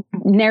of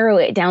narrow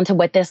it down to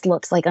what this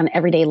looks like on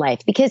everyday life.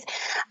 Because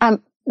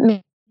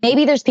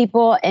maybe there's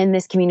people in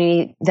this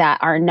community that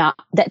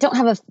don't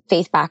have a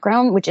faith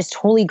background, which is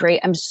totally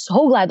great. I'm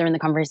so glad they're in the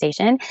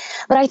conversation.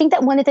 But I think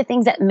that one of the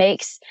things that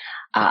makes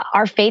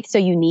our faith so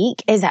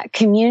unique is that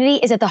community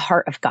is at the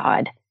heart of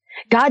God.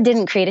 God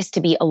didn't create us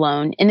to be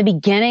alone. In the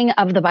beginning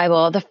of the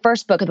Bible, the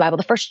first book of the Bible,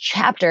 the first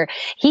chapter,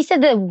 he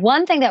said the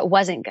one thing that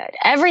wasn't good,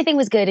 everything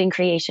was good in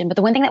creation, but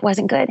the one thing that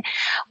wasn't good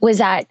was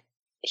that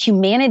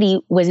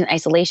humanity was in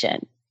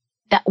isolation,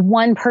 that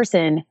one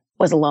person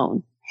was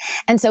alone.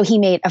 And so he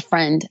made a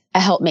friend, a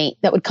helpmate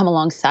that would come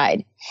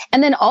alongside.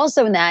 And then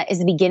also in that is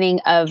the beginning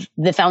of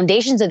the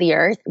foundations of the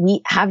earth.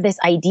 We have this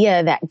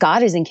idea that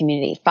God is in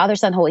community. Father,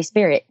 Son, Holy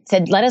Spirit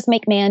said, let us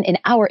make man in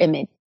our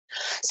image.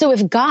 So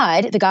if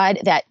God, the God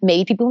that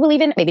maybe people believe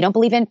in, maybe don't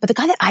believe in, but the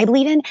God that I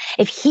believe in,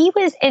 if he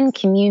was in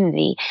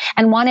community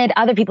and wanted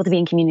other people to be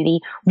in community,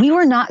 we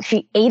were not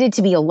created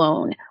to be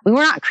alone. We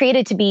were not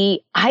created to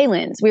be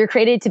islands. We were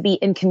created to be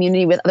in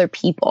community with other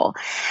people.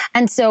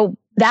 And so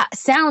that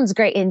sounds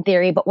great in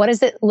theory, but what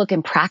does it look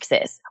in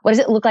praxis? What does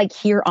it look like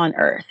here on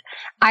earth?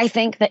 I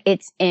think that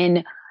it's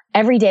in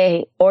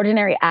everyday,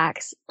 ordinary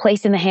acts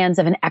placed in the hands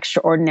of an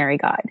extraordinary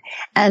God.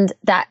 And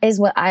that is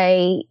what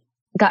I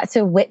got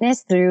to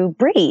witness through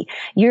Bree.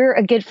 You're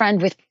a good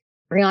friend with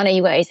Brianna.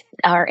 You guys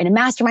are in a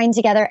mastermind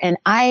together. And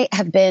I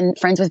have been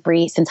friends with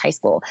Bree since high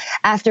school.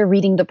 After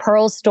watching the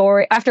Pearl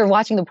story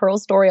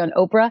on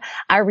Oprah,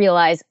 I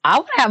realized I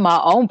want to have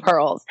my own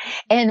pearls.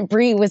 And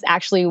Bree was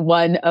actually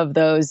one of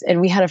those.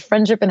 And we had a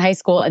friendship in high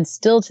school and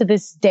still to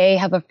this day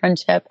have a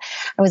friendship.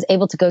 I was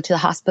able to go to the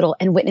hospital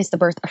and witness the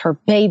birth of her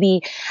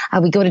baby.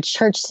 We go to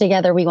church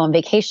together. We go on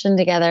vacation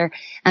together.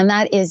 And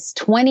that is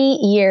 20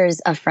 years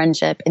of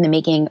friendship in the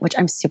making, which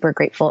I'm super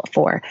grateful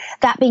for.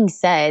 That being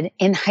said,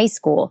 in high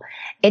school,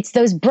 it's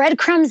those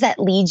breadcrumbs that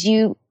lead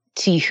you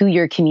to who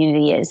your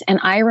community is. And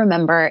I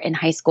remember in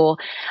high school,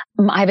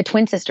 I have a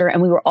twin sister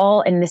and we were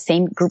all in the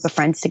same group of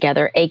friends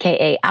together,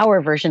 AKA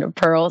our version of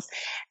Pearls.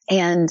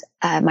 And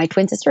my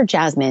twin sister,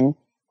 Jasmine,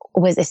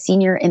 was a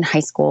senior in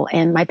high school.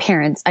 And my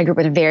parents, I grew up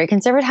in a very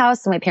conservative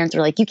house. So my parents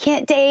were like, you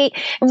can't date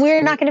and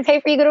we're not going to pay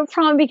for you to go to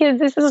prom because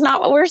this is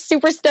not what we're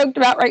super stoked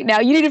about right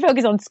now. You need to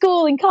focus on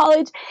school and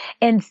college.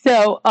 And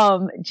so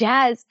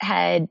Jazz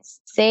had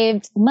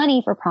saved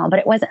money for prom, but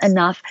it wasn't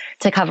enough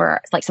to cover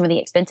some of the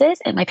expenses.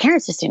 And my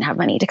parents just didn't have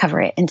money to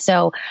cover it. And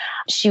so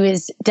she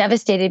was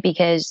devastated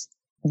because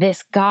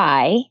this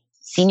guy,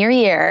 senior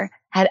year,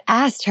 had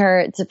asked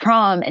her to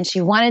prom and she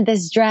wanted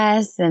this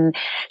dress and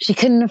she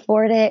couldn't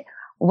afford it.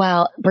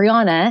 Well,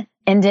 Brianna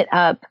ended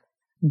up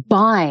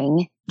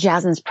buying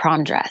Jasmine's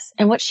prom dress.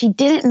 And what she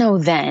didn't know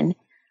then,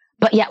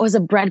 but yet was a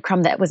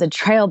breadcrumb that was a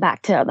trail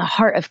back to the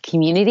heart of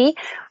community,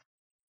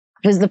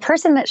 was the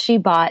person that she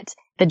bought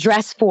the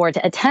dress for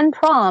to attend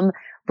prom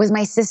was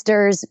my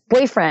sister's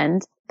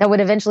boyfriend that would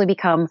eventually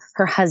become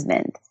her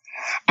husband.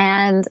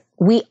 And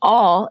we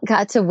all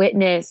got to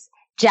witness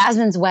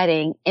Jasmine's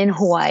wedding in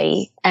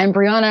Hawaii. And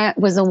Brianna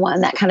was the one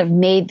that kind of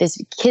made this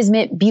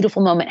kismet,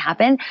 beautiful moment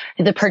happen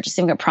through the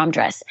purchasing of a prom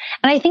dress.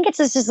 And I think it's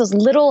just those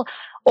little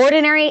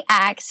ordinary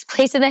acts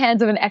placed in the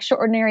hands of an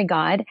extraordinary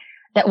God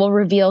that will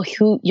reveal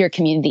who your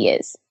community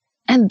is.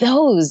 And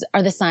those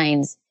are the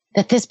signs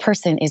that this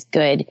person is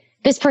good.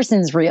 This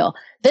person's real.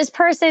 This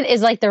person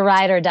is like the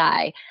ride or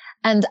die.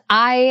 And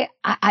I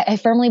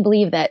firmly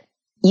believe that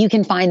you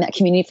can find that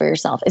community for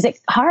yourself. Is it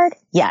hard?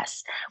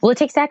 Yes. Will it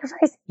take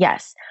sacrifice?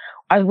 Yes.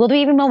 Or will there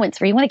be even moments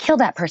where you want to kill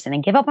that person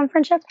and give up on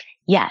friendship?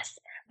 Yes.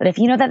 But if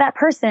you know that that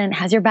person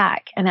has your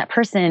back and that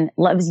person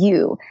loves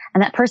you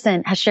and that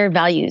person has shared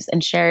values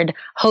and shared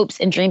hopes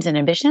and dreams and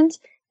ambitions,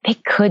 they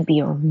could be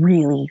a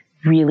really,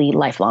 really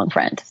lifelong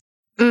friend.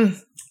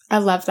 I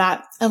love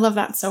that. I love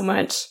that so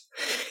much.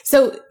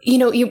 So,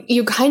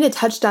 you kind of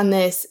touched on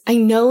this. I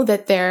know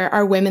that there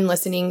are women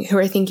listening who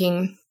are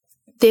thinking,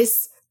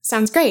 this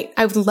sounds great.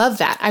 I would love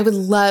that. I would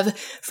love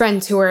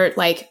friends who are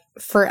like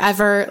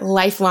forever,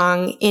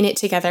 lifelong, in it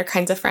together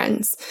kinds of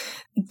friends.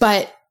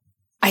 But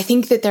I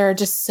think that there are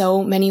just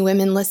so many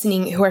women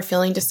listening who are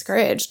feeling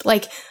discouraged.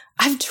 Like,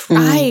 I've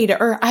tried,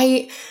 or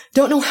I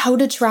don't know how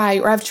to try,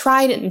 or I've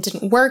tried and it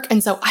didn't work.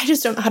 And so I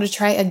just don't know how to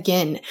try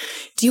again.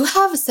 Do you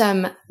have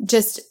some,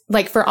 just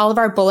like for all of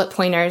our bullet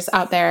pointers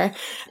out there,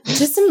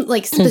 just some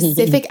like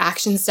specific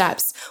action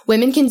steps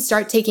women can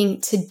start taking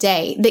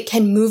today that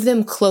can move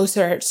them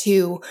closer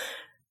to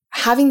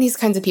having these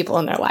kinds of people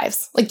in their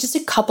lives? Like just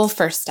a couple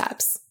first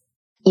steps.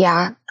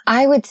 Yeah,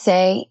 I would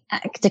say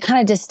to kind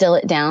of distill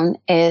it down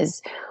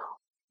is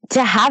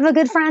to have a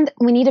good friend,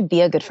 we need to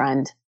be a good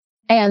friend.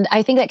 And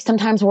I think like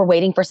sometimes we're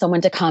waiting for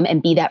someone to come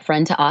and be that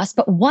friend to us.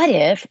 But what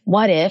if,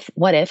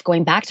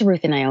 going back to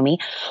Ruth and Naomi,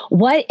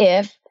 what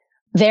if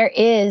there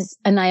is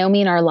a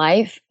Naomi in our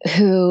life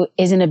who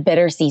is in a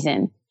bitter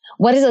season?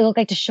 What does it look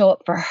like to show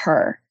up for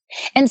her?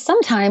 And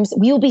sometimes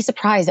we will be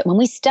surprised that when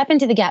we step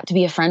into the gap to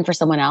be a friend for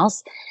someone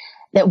else,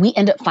 that we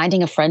end up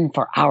finding a friend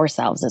for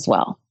ourselves as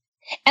well.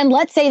 And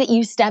let's say that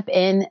you step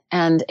in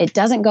and it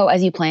doesn't go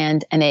as you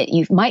planned and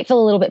you might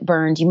feel a little bit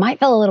burned. You might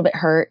feel a little bit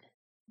hurt.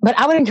 But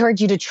I would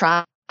encourage you to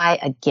try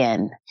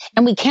again.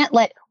 And we can't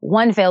let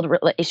one failed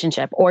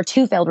relationship or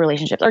two failed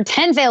relationships or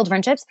 10 failed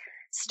friendships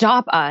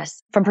stop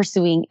us from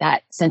pursuing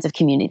that sense of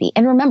community.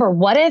 And remember,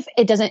 what if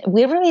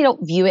we really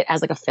don't view it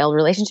as like a failed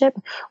relationship?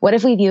 What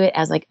if we view it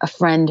as like a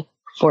friend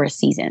for a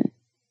season?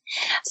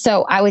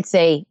 So I would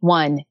say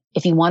 1,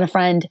 if you want a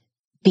friend,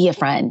 be a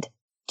friend.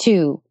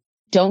 2,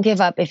 don't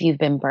give up if you've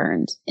been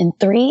burned. And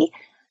 3,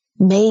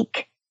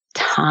 make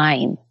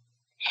time.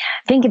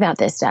 Think about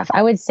this stuff.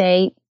 I would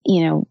say,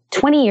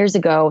 20 years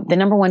ago, the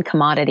number one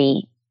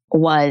commodity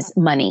was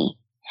money.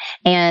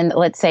 And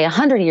let's say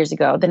 100 years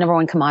ago, the number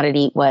one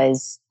commodity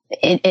was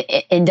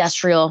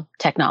industrial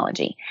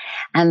technology.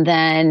 And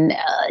then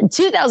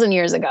 2,000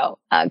 years ago,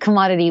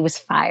 commodity was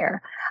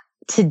fire.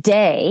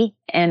 Today,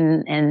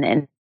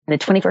 in the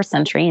 21st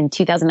century, in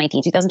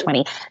 2019,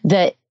 2020,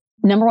 the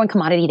number one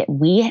commodity that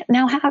we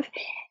now have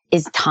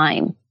is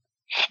time.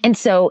 And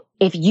so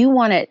if you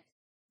want to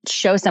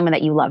show someone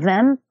that you love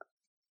them,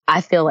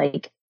 I feel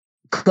like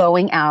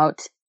going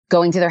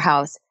to their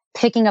house,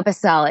 picking up a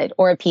salad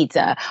or a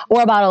pizza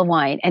or a bottle of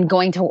wine and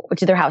going to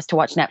their house to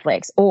watch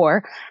Netflix.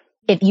 Or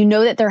if you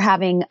know that they're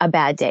having a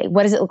bad day,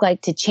 what does it look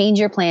like to change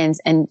your plans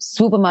and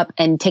swoop them up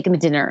and take them to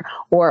dinner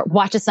or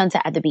watch a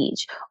sunset at the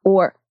beach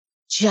or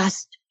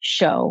just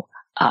show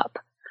up?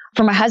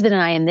 For my husband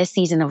and I in this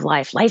season of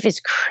life is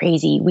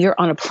crazy. We are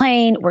on a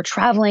plane, we're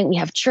traveling, we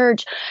have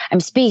church,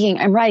 I'm speaking,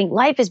 I'm writing.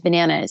 Life is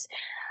bananas.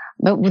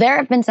 But there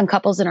have been some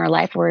couples in our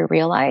life where we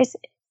realize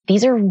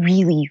these are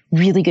really,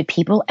 really good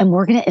people and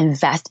we're going to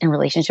invest in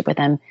relationship with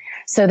them.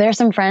 So there are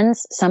some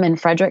friends, some in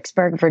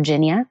Fredericksburg,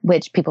 Virginia,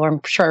 which people are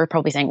sure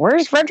probably saying,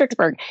 where's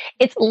Fredericksburg?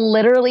 It's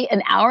literally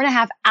an hour and a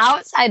half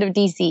outside of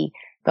DC.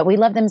 But we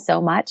love them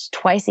so much.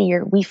 Twice a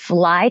year, we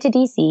fly to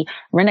DC,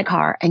 rent a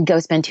car, and go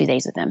spend 2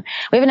 days with them.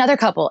 We have another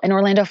couple in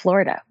Orlando,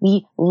 Florida.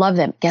 We love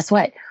them. Guess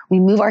what? We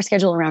move our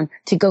schedule around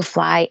to go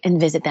fly and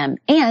visit them.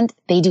 And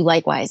they do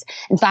likewise.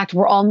 In fact,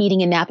 we're all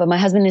meeting in Napa. My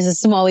husband is a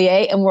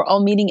sommelier, and we're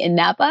all meeting in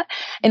Napa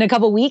in a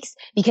couple weeks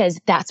because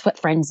that's what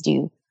friends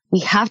do.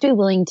 We have to be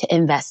willing to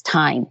invest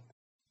time,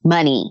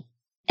 money,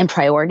 and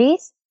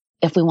priorities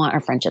if we want our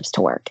friendships to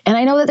work. And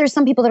I know that there's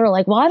some people that are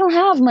like, well, I don't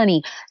have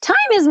money. Time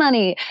is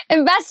money.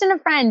 Invest in a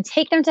friend,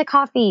 take them to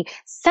coffee,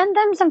 send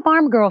them some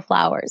farm girl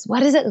flowers.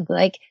 What does it look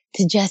like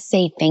to just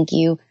say thank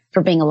you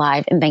for being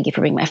alive and thank you for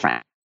being my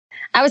friend?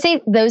 I would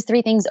say those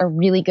 3 things are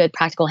really good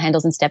practical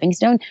handles and stepping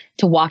stone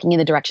to walking in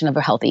the direction of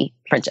a healthy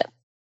friendship.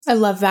 I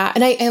love that.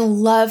 And I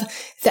love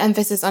the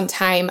emphasis on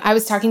time. I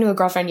was talking to a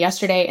girlfriend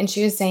yesterday and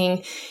she was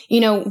saying,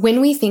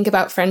 when we think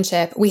about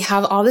friendship, we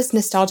have all this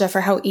nostalgia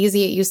for how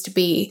easy it used to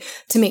be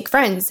to make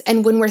friends.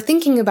 And when we're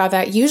thinking about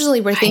that,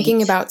 usually we're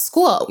thinking about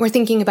school. We're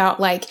thinking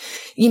about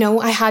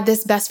I had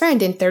this best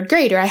friend in 3rd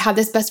grade, or I had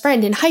this best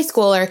friend in high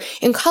school or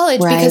in college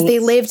because they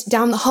lived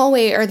down the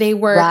hallway, or they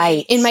were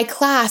in my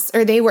class,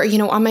 or they were,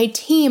 on my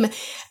team.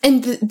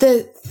 And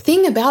the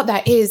thing about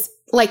that is,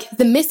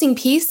 the missing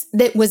piece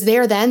that was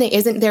there then that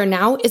isn't there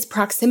now is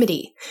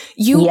proximity.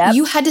 You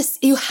had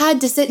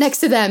to sit next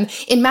to them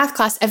in math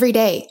class every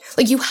day.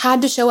 You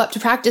had to show up to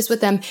practice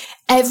with them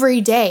every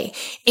day.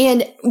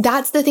 And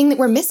that's the thing that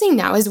we're missing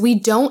now is we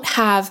don't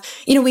have,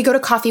 we go to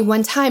coffee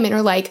one time and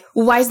are like,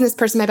 why isn't this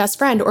person my best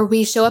friend? Or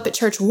we show up at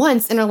church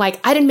once and are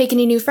like, I didn't make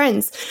any new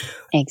friends.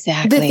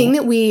 Exactly. The thing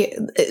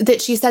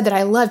that she said that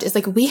I loved is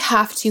we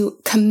have to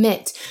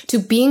commit to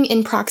being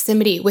in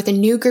proximity with a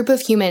new group of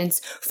humans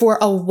for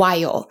a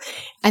while.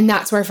 And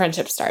that's where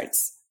friendship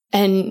starts.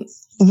 And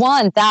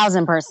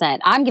 1000%.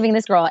 I'm giving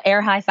this girl an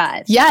air high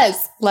five.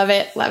 Yes. Love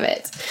it. Love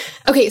it.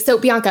 Okay. So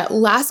Bianca,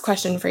 last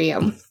question for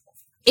you.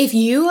 If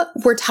you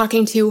were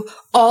talking to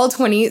all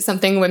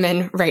 20-something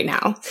women right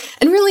now,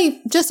 and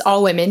really just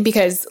all women,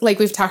 because like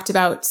we've talked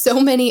about, so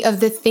many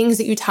of the things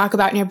that you talk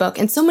about in your book,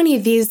 and so many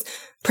of these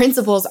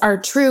principles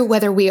are true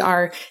whether we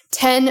are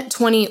 10,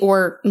 20,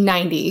 or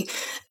 90.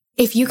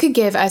 If you could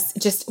give us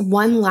just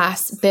one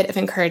last bit of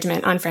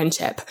encouragement on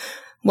friendship,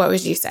 what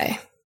would you say?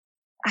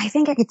 I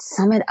think I could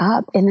sum it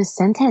up in a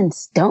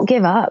sentence. Don't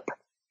give up.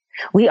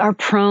 We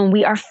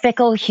are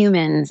fickle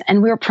humans,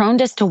 and we're prone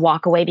just to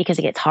walk away because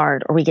it gets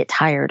hard, or we get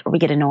tired, or we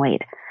get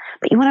annoyed.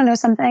 But you want to know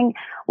something?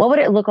 What would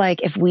it look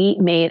like if we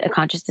made a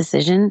conscious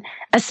decision,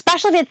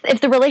 especially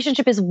if the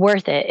relationship is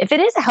worth it? If it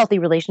is a healthy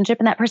relationship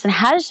and that person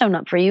has shown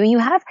up for you and you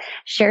have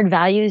shared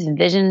values and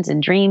visions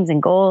and dreams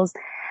and goals,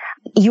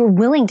 you're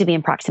willing to be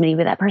in proximity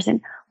with that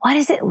person. What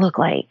does it look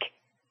like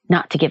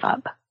not to give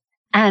up?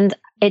 And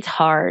it's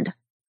hard,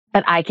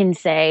 but I can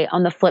say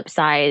on the flip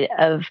side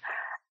of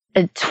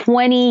a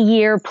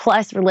 20-year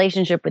plus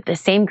relationship with the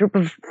same group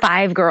of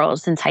 5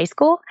 girls since high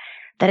school,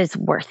 that it's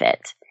worth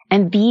it.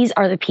 And these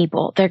are the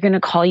people, they're going to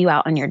call you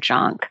out on your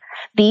junk.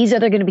 These are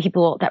going to be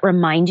people that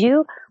remind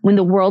you when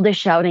the world is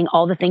shouting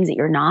all the things that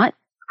you're not,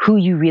 who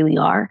you really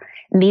are.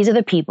 And these are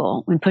the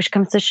people, when push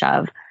comes to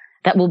shove,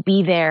 that will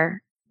be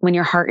there when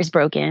your heart is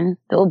broken,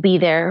 that will be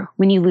there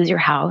when you lose your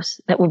house,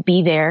 that will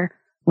be there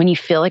when you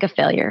feel like a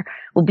failure,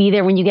 will be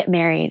there when you get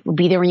married, will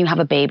be there when you have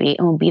a baby,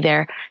 and will be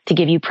there to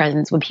give you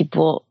presents when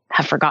people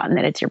have forgotten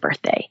that it's your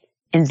birthday.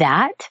 And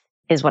that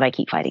is what I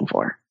keep fighting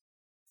for.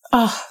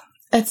 Oh,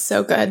 that's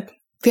so good.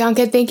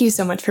 Bianca, thank you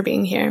so much for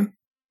being here.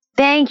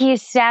 Thank you,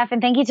 Steph.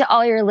 And thank you to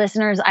all your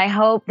listeners. I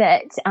hope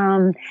that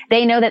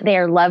they know that they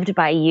are loved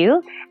by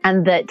you,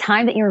 and the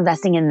time that you're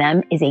investing in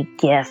them is a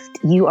gift.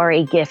 You are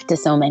a gift to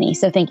so many.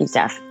 So thank you,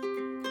 Steph.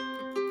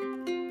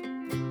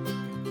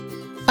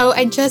 Oh,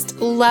 I just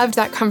loved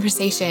that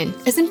conversation.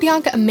 Isn't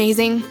Bianca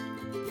amazing?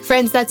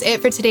 Friends, that's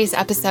it for today's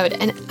episode.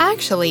 And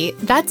actually,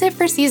 that's it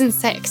for season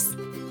 6.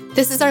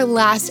 This is our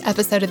last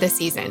episode of the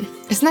season.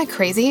 Isn't that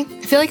crazy?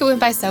 I feel like it went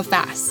by so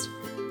fast.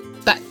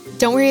 But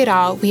don't worry at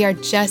all. We are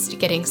just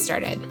getting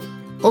started.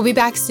 We'll be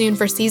back soon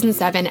for season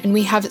 7, and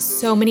we have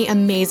so many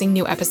amazing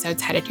new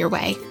episodes headed your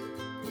way.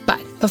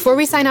 But before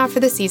we sign off for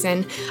the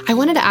season, I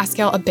wanted to ask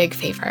y'all a big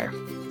favor.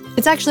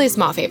 It's actually a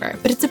small favor,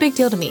 but it's a big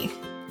deal to me.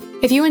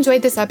 If you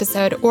enjoyed this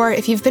episode, or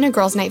if you've been a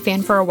Girls Night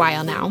fan for a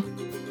while now,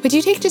 would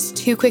you take just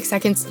 2 quick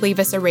seconds to leave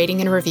us a rating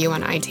and a review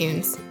on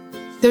iTunes?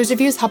 Those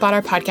reviews help out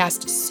our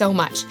podcast so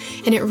much,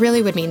 and it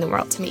really would mean the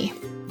world to me.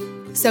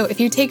 So if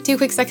you take 2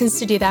 quick seconds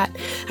to do that,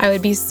 I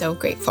would be so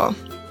grateful.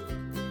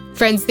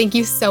 Friends, thank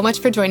you so much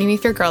for joining me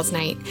for Girls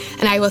Night,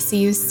 and I will see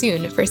you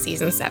soon for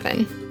season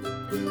 7.